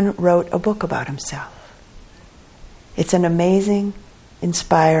he then wrote a book about himself. It's an amazing,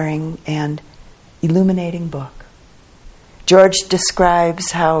 inspiring, and illuminating book. George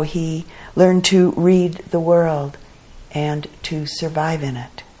describes how he learned to read the world and to survive in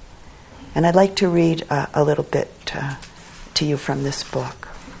it. And I'd like to read a little bit to you from this book.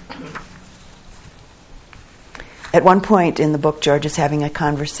 At one point in the book, George is having a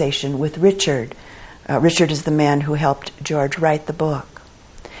conversation with Richard. Richard is the man who helped George write the book.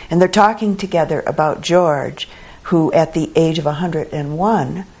 And they're talking together about George, who at the age of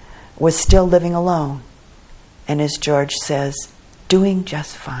 101 was still living alone. And as George says, doing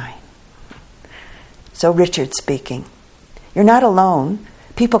just fine. So Richard speaking. "You're not alone.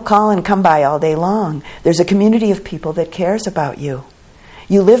 People call and come by all day long. There's a community of people that cares about you.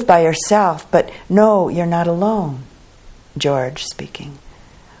 You live by yourself, but no, you're not alone." George speaking.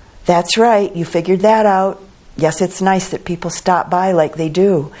 "That's right, you figured that out. Yes, it's nice that people stop by like they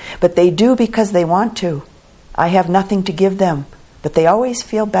do, but they do because they want to. I have nothing to give them, but they always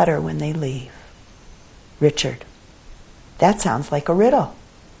feel better when they leave." Richard. "That sounds like a riddle."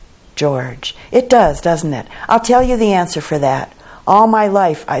 George. "It does, doesn't it? I'll tell you the answer for that. All my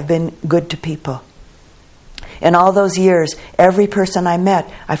life I've been good to people. In all those years, every person I met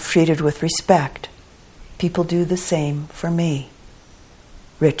I've treated with respect. People do the same for me."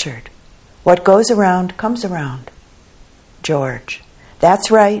 Richard. "What goes around comes around." George. "That's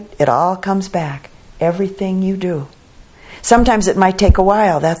right. It all comes back. Everything you do. Sometimes it might take a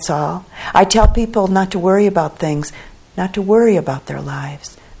while, that's all. I tell people not to worry about things, not to worry about their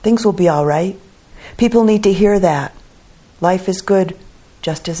lives. Things will be all right. People need to hear that. Life is good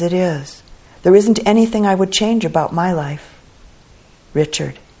just as it is. There isn't anything I would change about my life."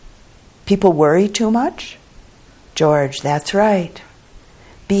 Richard. "People worry too much?" George. "That's right.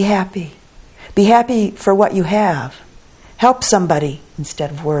 Be happy. Be happy for what you have. Help somebody instead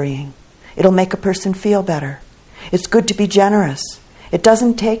of worrying. It'll make a person feel better. It's good to be generous. It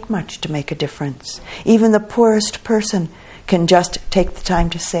doesn't take much to make a difference. Even the poorest person can just take the time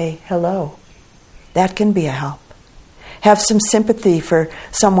to say hello. That can be a help. Have some sympathy for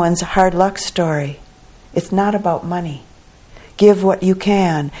someone's hard luck story. It's not about money. Give what you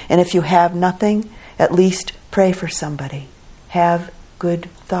can, and if you have nothing, at least pray for somebody. Have good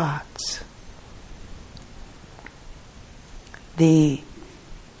thoughts. The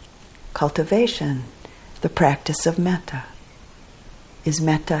cultivation, the practice of metta, is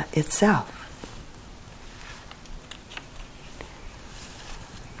metta itself.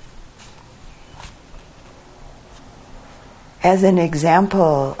 As an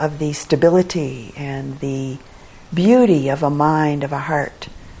example of the stability and the beauty of a mind, of a heart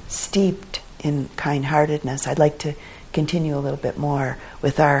steeped in kind-heartedness, I'd like to continue a little bit more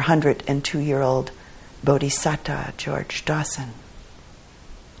with our 102-year-old Bodhisattva, George Dawson.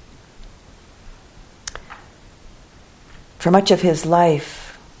 For much of his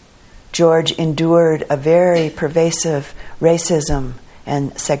life, George endured a very pervasive racism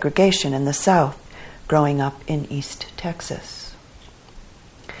and segregation in the South, growing up in East Texas.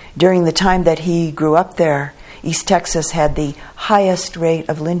 During the time that he grew up there, East Texas had the highest rate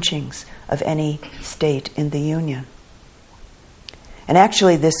of lynchings of any state in the Union. And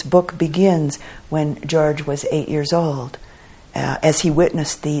actually, this book begins when George was 8 years old, as he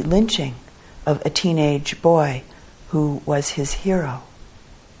witnessed the lynching of a teenage boy who was his hero.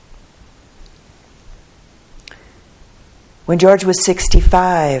 When George was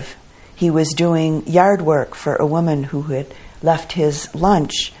 65, he was doing yard work for a woman who had left his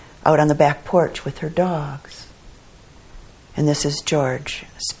lunch out on the back porch with her dogs. And this is George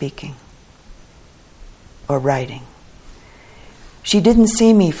speaking, or writing. She didn't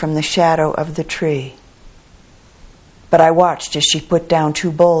see me from the shadow of the tree, but I watched as she put down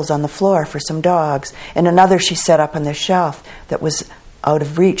 2 bowls on the floor for some dogs, and another she set up on the shelf that was out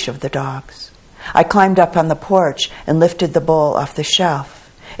of reach of the dogs. I climbed up on the porch and lifted the bowl off the shelf.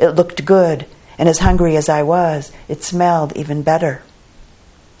 It looked good, and as hungry as I was, it smelled even better.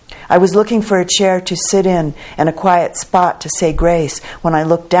 I was looking for a chair to sit in and a quiet spot to say grace when I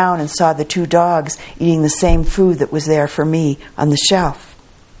looked down and saw the 2 dogs eating the same food that was there for me on the shelf.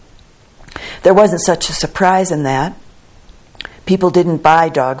 There wasn't such a surprise in that. People didn't buy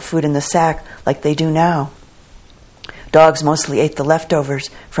dog food in the sack like they do now. Dogs mostly ate the leftovers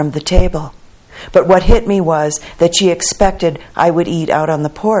from the table. But what hit me was that she expected I would eat out on the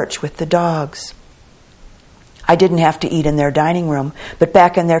porch with the dogs. I didn't have to eat in their dining room, but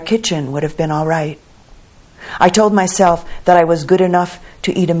back in their kitchen would have been all right. I told myself that I was good enough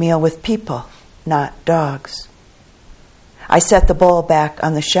to eat a meal with people, not dogs. I set the bowl back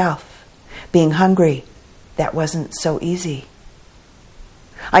on the shelf. Being hungry, that wasn't so easy.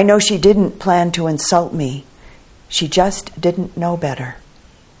 I know she didn't plan to insult me. She just didn't know better.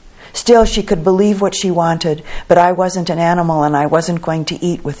 Still, she could believe what she wanted, but I wasn't an animal and I wasn't going to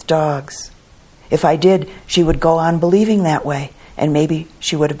eat with dogs. If I did, she would go on believing that way, and maybe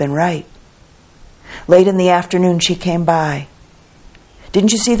she would have been right. Late in the afternoon, she came by.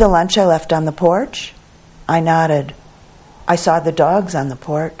 "Didn't you see the lunch I left on the porch?" I nodded. "I saw the dogs on the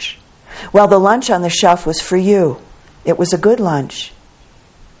porch." "Well, the lunch on the shelf was for you. It was a good lunch."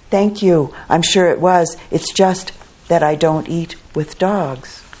 "Thank you. I'm sure it was. It's just that I don't eat with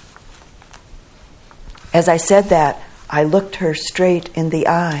dogs." As I said that, I looked her straight in the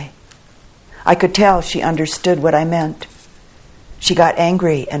eye. I could tell she understood what I meant. She got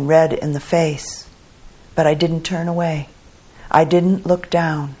angry and red in the face, but I didn't turn away. I didn't look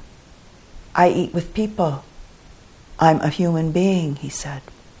down. "I eat with people. I'm a human being," he said.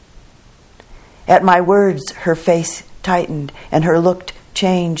 At my words, her face tightened and her look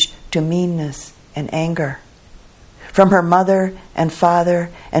changed to meanness and anger. From her mother and father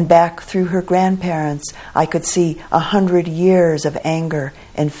and back through her grandparents, I could see 100 years of anger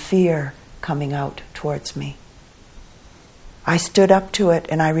and fear coming out towards me. I stood up to it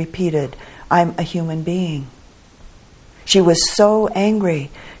and I repeated, "I'm a human being." She was so angry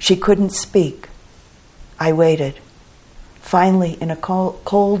she couldn't speak. I waited. Finally, in a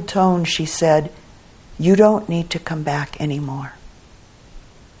cold tone, she said, "You don't need to come back anymore."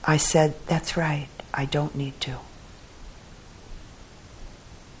 I said, "That's right, I don't need to."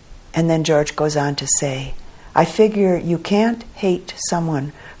 And then George goes on to say, "I figure you can't hate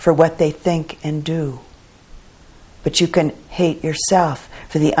someone for what they think and do, but you can hate yourself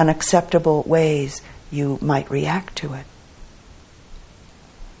for the unacceptable ways you might react to it."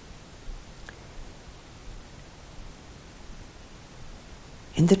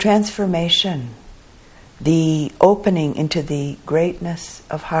 In the transformation, the opening into the greatness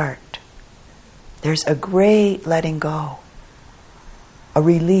of heart, there's a great letting go, a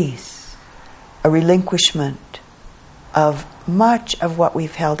release, a relinquishment of much of what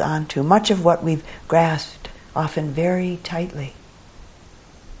we've held on to, much of what we've grasped often very tightly.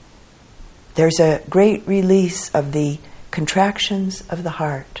 There's a great release of the contractions of the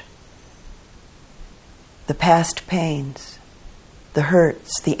heart, the past pains, the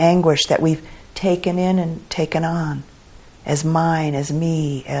hurts, the anguish that we've taken in and taken on as mine, as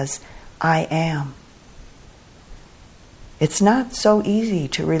me, as I am. It's not so easy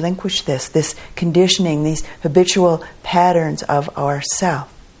to relinquish this conditioning, these habitual patterns of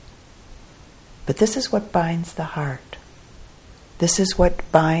ourself. But this is what binds the heart. This is what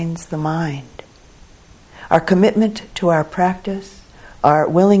binds the mind. Our commitment to our practice, our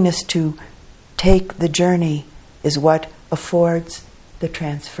willingness to take the journey is what affords the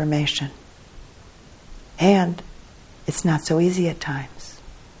transformation. And it's not so easy at times,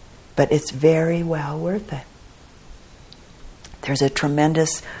 but it's very well worth it. There's a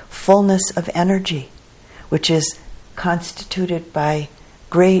tremendous fullness of energy, which is constituted by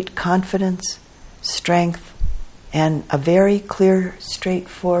great confidence, strength, and a very clear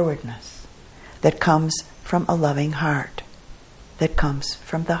straightforwardness that comes from a loving heart, that comes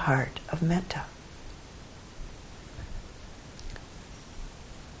from the heart of Metta.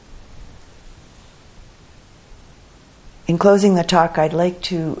 In closing the talk, I'd like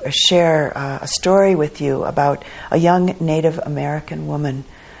to share a story with you about a young Native American woman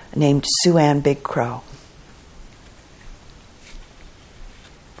named Sue Ann Big Crow.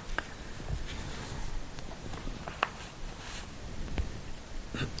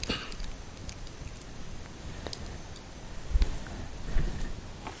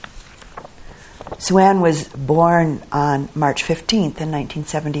 Sue Ann was born on March 15th in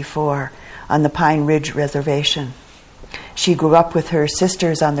 1974 on the Pine Ridge Reservation. She grew up with her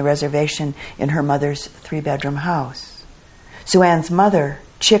sisters on the reservation in her mother's 3-bedroom house. Sue Ann's mother,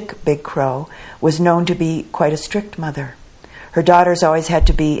 Chick Big Crow, was known to be quite a strict mother. Her daughters always had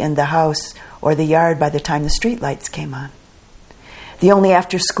to be in the house or the yard by the time the streetlights came on. The only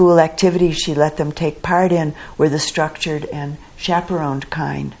after-school activities she let them take part in were the structured and chaperoned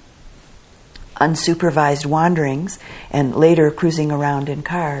kind. Unsupervised wanderings and later cruising around in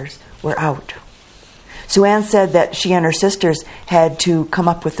cars were out. Sue Ann said that she and her sisters had to come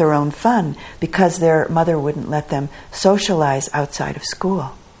up with their own fun because their mother wouldn't let them socialize outside of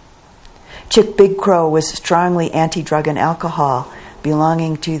school. Chick Big Crow was strongly anti-drug and alcohol,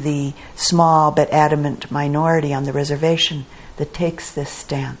 belonging to the small but adamant minority on the reservation that takes this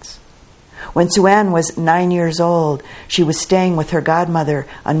stance. When Sue Ann was 9 years old, she was staying with her godmother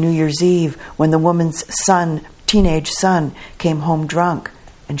on New Year's Eve when the woman's teenage son, came home drunk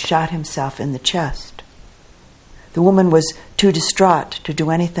and shot himself in the chest. The woman was too distraught to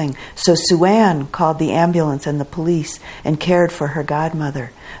do anything, so Sue Ann called the ambulance and the police and cared for her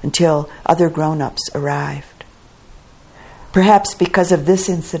godmother until other grown-ups arrived. Perhaps because of this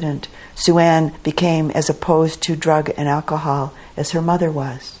incident, Sue Ann became as opposed to drug and alcohol as her mother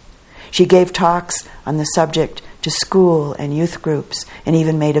was. She gave talks on the subject to school and youth groups and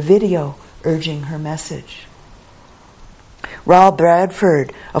even made a video urging her message. Raul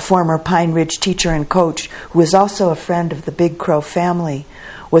Bradford, a former Pine Ridge teacher and coach who was also a friend of the Big Crow family,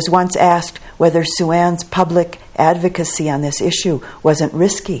 was once asked whether Sue Ann's public advocacy on this issue wasn't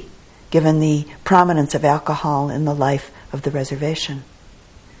risky, given the prominence of alcohol in the life of the reservation.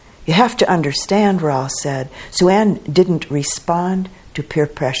 You have to understand, Raul said, Sue Ann didn't respond to peer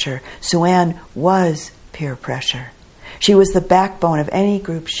pressure. Sue Ann was peer pressure. She was the backbone of any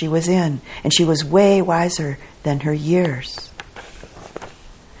group she was in, and she was way wiser than her years.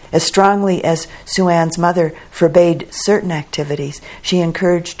 As strongly as Sue Ann's mother forbade certain activities, she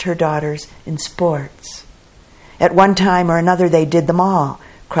encouraged her daughters in sports. At one time or another, they did them all: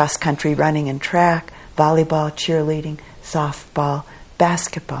 cross-country running and track, volleyball, cheerleading, softball,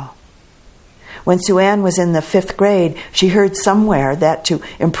 basketball. When Sue Ann was in the 5th grade, she heard somewhere that to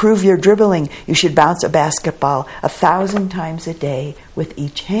improve your dribbling, you should bounce a basketball 1,000 times a day with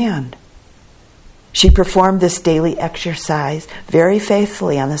each hand. She performed this daily exercise very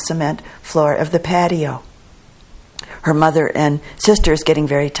faithfully on the cement floor of the patio. Her mother and sisters getting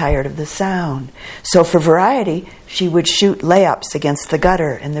very tired of the sound. So for variety, she would shoot layups against the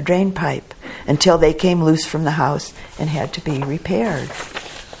gutter and the drain pipe until they came loose from the house and had to be repaired.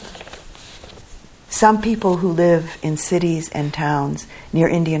 Some people who live in cities and towns near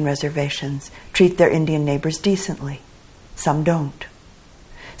Indian reservations treat their Indian neighbors decently. Some don't.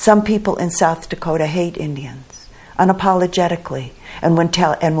 Some people in South Dakota hate Indians, unapologetically, and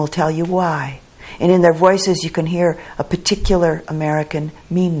will tell you why. And in their voices you can hear a particular American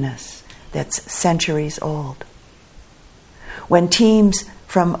meanness that's centuries old. When teams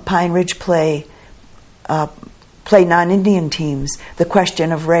from Pine Ridge play non-Indian teams, the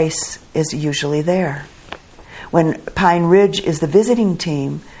question of race is usually there. When Pine Ridge is the visiting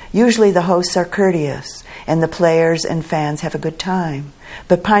team, usually the hosts are courteous and the players and fans have a good time.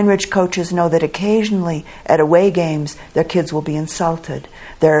 But Pine Ridge coaches know that occasionally at away games, their kids will be insulted.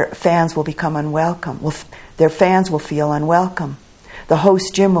 Their fans will become unwelcome. Their fans will feel unwelcome. The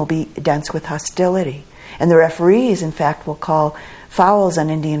host gym will be dense with hostility. And the referees, in fact, will call fouls on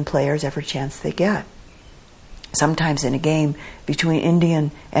Indian players every chance they get. Sometimes in a game between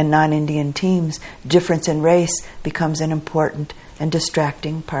Indian and non-Indian teams, difference in race becomes an important and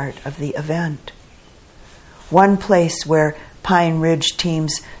distracting part of the event. One place where Pine Ridge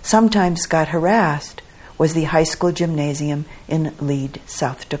teams sometimes got harassed was the high school gymnasium in Lead,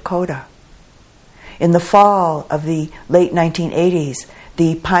 South Dakota. In the fall of the late 1980s,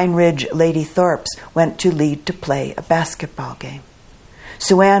 the Pine Ridge Lady Thorpes went to Lead to play a basketball game.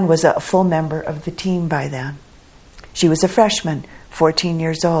 Sue Ann was a full member of the team by then. She was a freshman, 14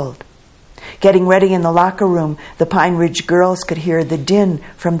 years old. Getting ready in the locker room, the Pine Ridge girls could hear the din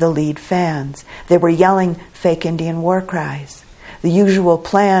from the Lead fans. They were yelling fake Indian war cries. The usual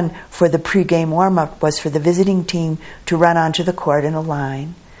plan for the pregame warm-up was for the visiting team to run onto the court in a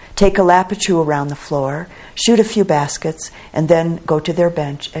line, take a lap or two around the floor, shoot a few baskets, and then go to their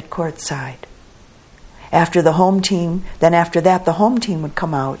bench at courtside. After that, the home team would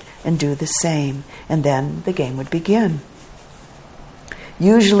come out and do the same, and then the game would begin.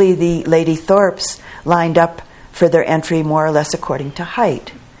 Usually the Lady Thorpes lined up for their entry more or less according to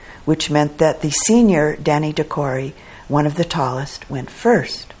height, which meant that the senior, Danny DeCory, one of the tallest, went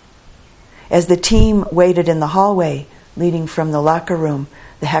first. As the team waited in the hallway leading from the locker room,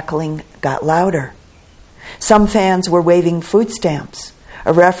 the heckling got louder. Some fans were waving food stamps,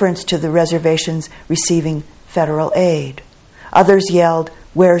 a reference to the reservations receiving federal aid. Others yelled,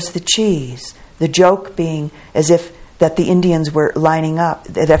 "Where's the cheese?" The joke being as if that the Indians were lining up,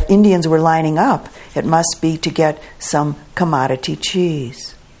 that if Indians were lining up, it must be to get some commodity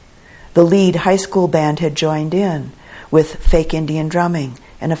cheese. The Lead high school band had joined in with fake Indian drumming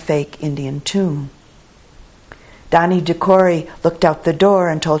and a fake Indian tune. Donnie DeCory looked out the door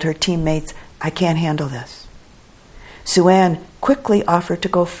and told her teammates, "I can't handle this." Sue Ann quickly offered to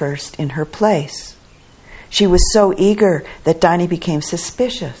go first in her place. She was so eager that Donnie became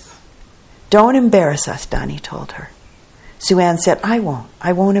suspicious. "Don't embarrass us," Donnie told her. Sue Ann said, I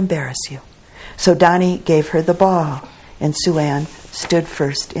won't embarrass you." So Donnie gave her the ball, and Sue Ann stood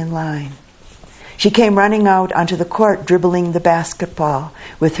first in line. She came running out onto the court, dribbling the basketball,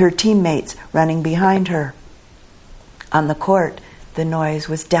 with her teammates running behind her. On the court, the noise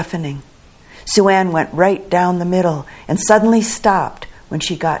was deafening. Sue Ann went right down the middle and suddenly stopped when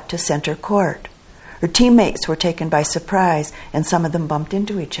she got to center court. Her teammates were taken by surprise, and some of them bumped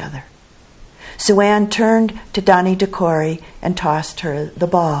into each other. Sue Ann turned to Donnie DeCory and tossed her the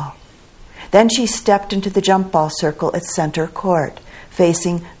ball. Then she stepped into the jump ball circle at center court,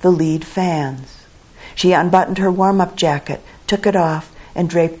 facing the Lead fans. She unbuttoned her warm-up jacket, took it off, and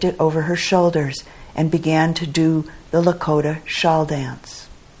draped it over her shoulders, and began to do the Lakota shawl dance.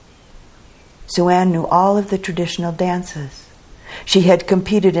 Sue Ann knew all of the traditional dances. She had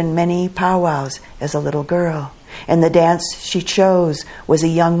competed in many powwows as a little girl, and the dance she chose was a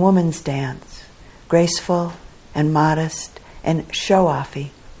young woman's dance, graceful and modest and show-offy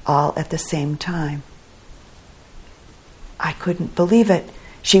all at the same time. "I couldn't believe it.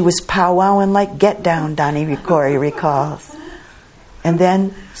 She was powwowing like Get Down," Donnie DeCory recalls. And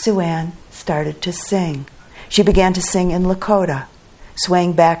then Sue Ann started to sing. She began to sing in Lakota,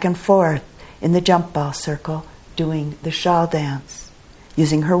 swaying back and forth in the jump ball circle, doing the shawl dance,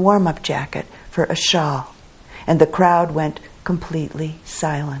 using her warm-up jacket for a shawl, and the crowd went completely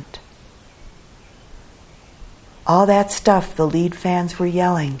silent. All that stuff the Lead fans were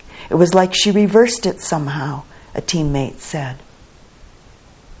yelling, it was like she reversed it somehow, a teammate said.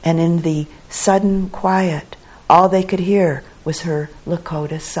 And in the sudden quiet, all they could hear was her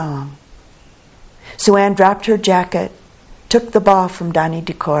Lakota song. Sue Ann dropped her jacket, took the ball from Donnie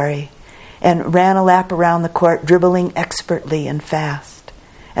DeCory, and ran a lap around the court, dribbling expertly and fast.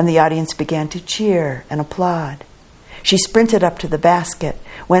 And the audience began to cheer and applaud. She sprinted up to the basket,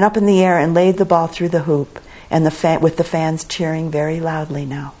 went up in the air, and laid the ball through the hoop, and with the fans cheering very loudly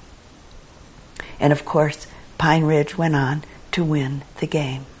now. And of course, Pine Ridge went on to win the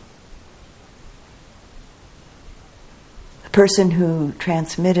game. The person who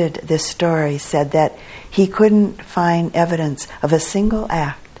transmitted this story said that he couldn't find evidence of a single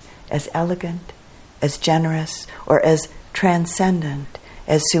act as elegant, as generous, or as transcendent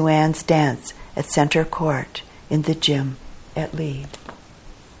as Sue Ann's dance at center court in the gym at Lead.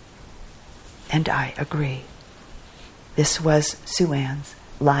 And I agree. This was Sue Ann's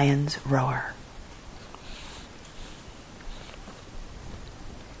Lion's Roar.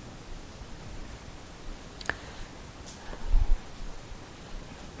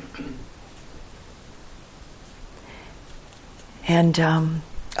 And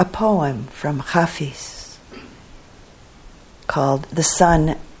a poem from Hafiz called "The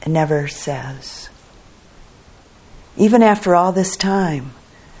Sun Never Says." Even after all this time,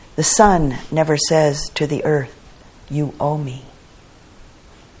 the sun never says to the earth, "You owe me."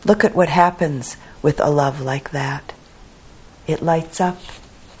 Look at what happens with a love like that. It lights up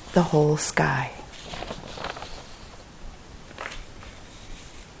the whole sky.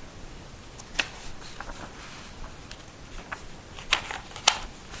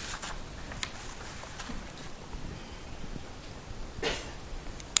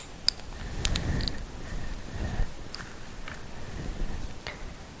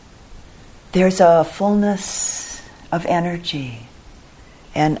 There's a fullness of energy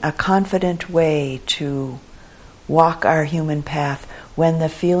and a confident way to walk our human path when the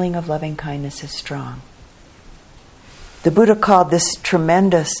feeling of loving kindness is strong. The Buddha called this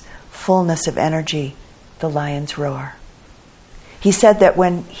tremendous fullness of energy the lion's roar. He said that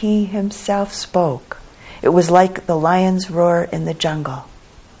when he himself spoke, it was like the lion's roar in the jungle,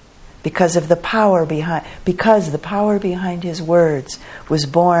 because the power behind his words was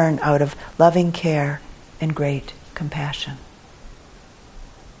born out of loving care and great compassion.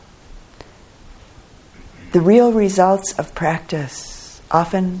 The real results of practice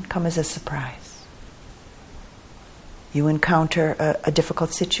often come as a surprise. You encounter a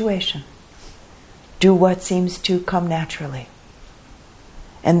difficult situation. Do what seems to come naturally.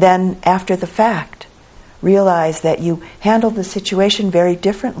 And then, after the fact, realize that you handled the situation very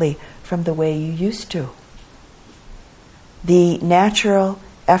differently from the way you used to. The natural,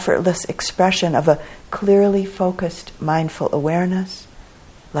 effortless expression of a clearly focused mindful awareness,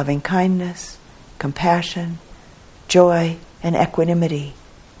 loving kindness, compassion, joy, and equanimity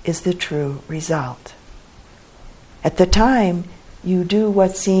is the true result. At the time, you do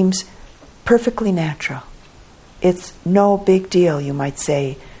what seems perfectly natural. It's no big deal, you might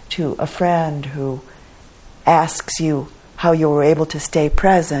say, to a friend who asks you how you were able to stay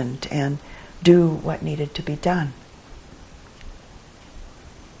present and do what needed to be done.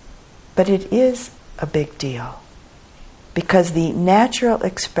 But it is a big deal, because the natural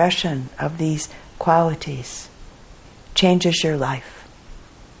expression of these qualities changes your life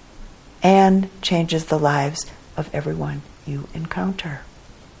and changes the lives of everyone you encounter.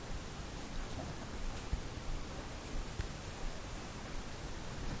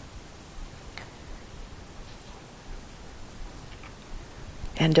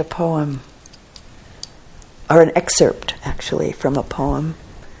 And a poem, or an excerpt actually, from a poem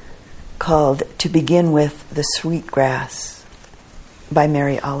called "To Begin With the Sweet Grass" by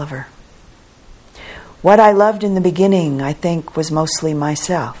Mary Oliver. What I loved in the beginning, I think, was mostly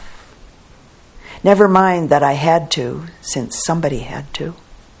myself. Never mind that I had to, since somebody had to.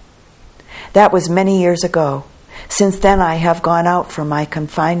 That was many years ago. Since then I have gone out from my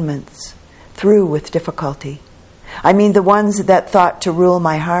confinements, through with difficulty. I mean the ones that thought to rule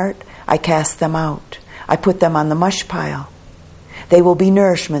my heart, I cast them out. I put them on the mush pile. They will be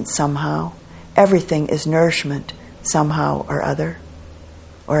nourishment somehow. Everything is nourishment somehow or other,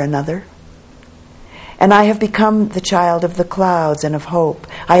 or another. And I have become the child of the clouds and of hope.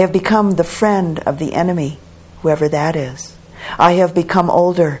 I have become the friend of the enemy, whoever that is. I have become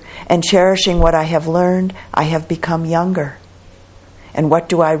older, and cherishing what I have learned, I have become younger. And what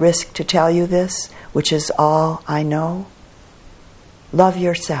do I risk to tell you this, which is all I know? Love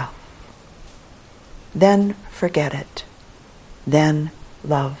yourself. Then forget it. Then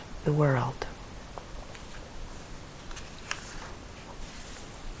love the world.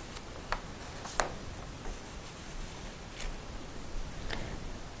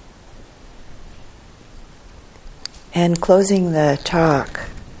 And closing the talk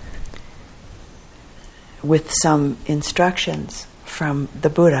with some instructions from the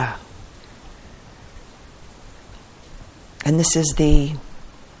Buddha. And this is the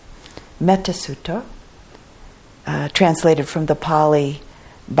Metta Sutta, translated from the Pali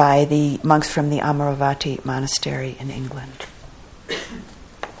by the monks from the Amaravati monastery in England.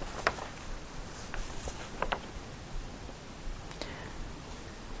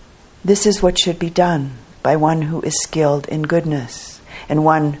 This is what should be done by one who is skilled in goodness and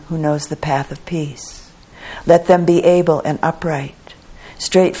one who knows the path of peace. Let them be able and upright,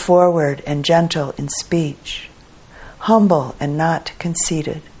 straightforward and gentle in speech, humble and not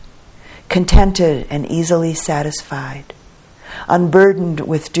conceited, contented and easily satisfied, unburdened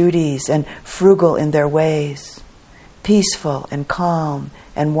with duties and frugal in their ways, peaceful and calm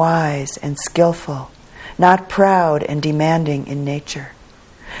and wise and skillful, not proud and demanding in nature.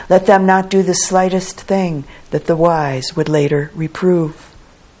 Let them not do the slightest thing that the wise would later reprove.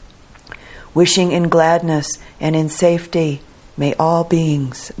 Wishing in gladness and in safety may all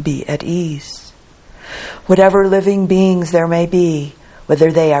beings be at ease. Whatever living beings there may be,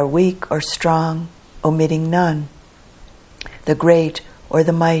 whether they are weak or strong, omitting none, the great or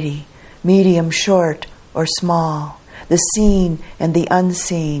the mighty, medium, short, or small, the seen and the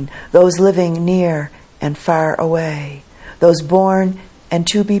unseen, those living near and far away, those born and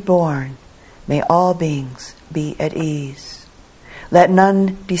to be born, may all beings be at ease. Let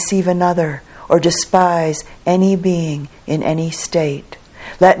none deceive another or despise any being in any state.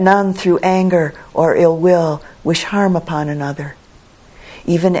 Let none through anger or ill will wish harm upon another.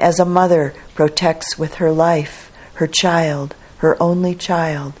 Even as a mother protects with her life her child, her only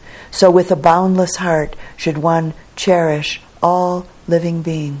child, so with a boundless heart should one cherish all living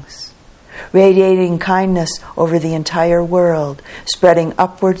beings, radiating kindness over the entire world, spreading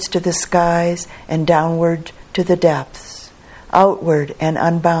upwards to the skies and downward to the depths, outward and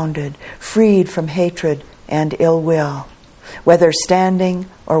unbounded, freed from hatred and ill will, whether standing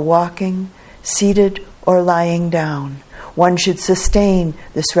or walking, seated or lying down. One should sustain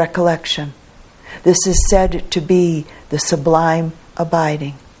this recollection. This is said to be the sublime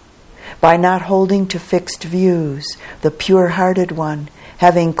abiding. By not holding to fixed views, the pure-hearted one,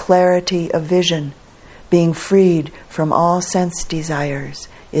 having clarity of vision, being freed from all sense desires,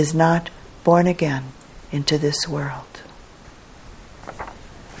 is not born again into this world.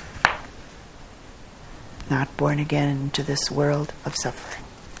 Not born again into this world of suffering.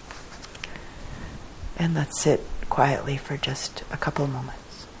 And let's sit quietly for just a couple moments.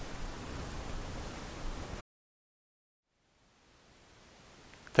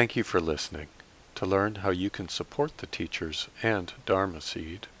 Thank you for listening. To learn how you can support the teachers and Dharma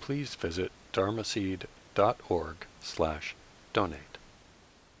Seed, please visit dharmaseed.org/donate.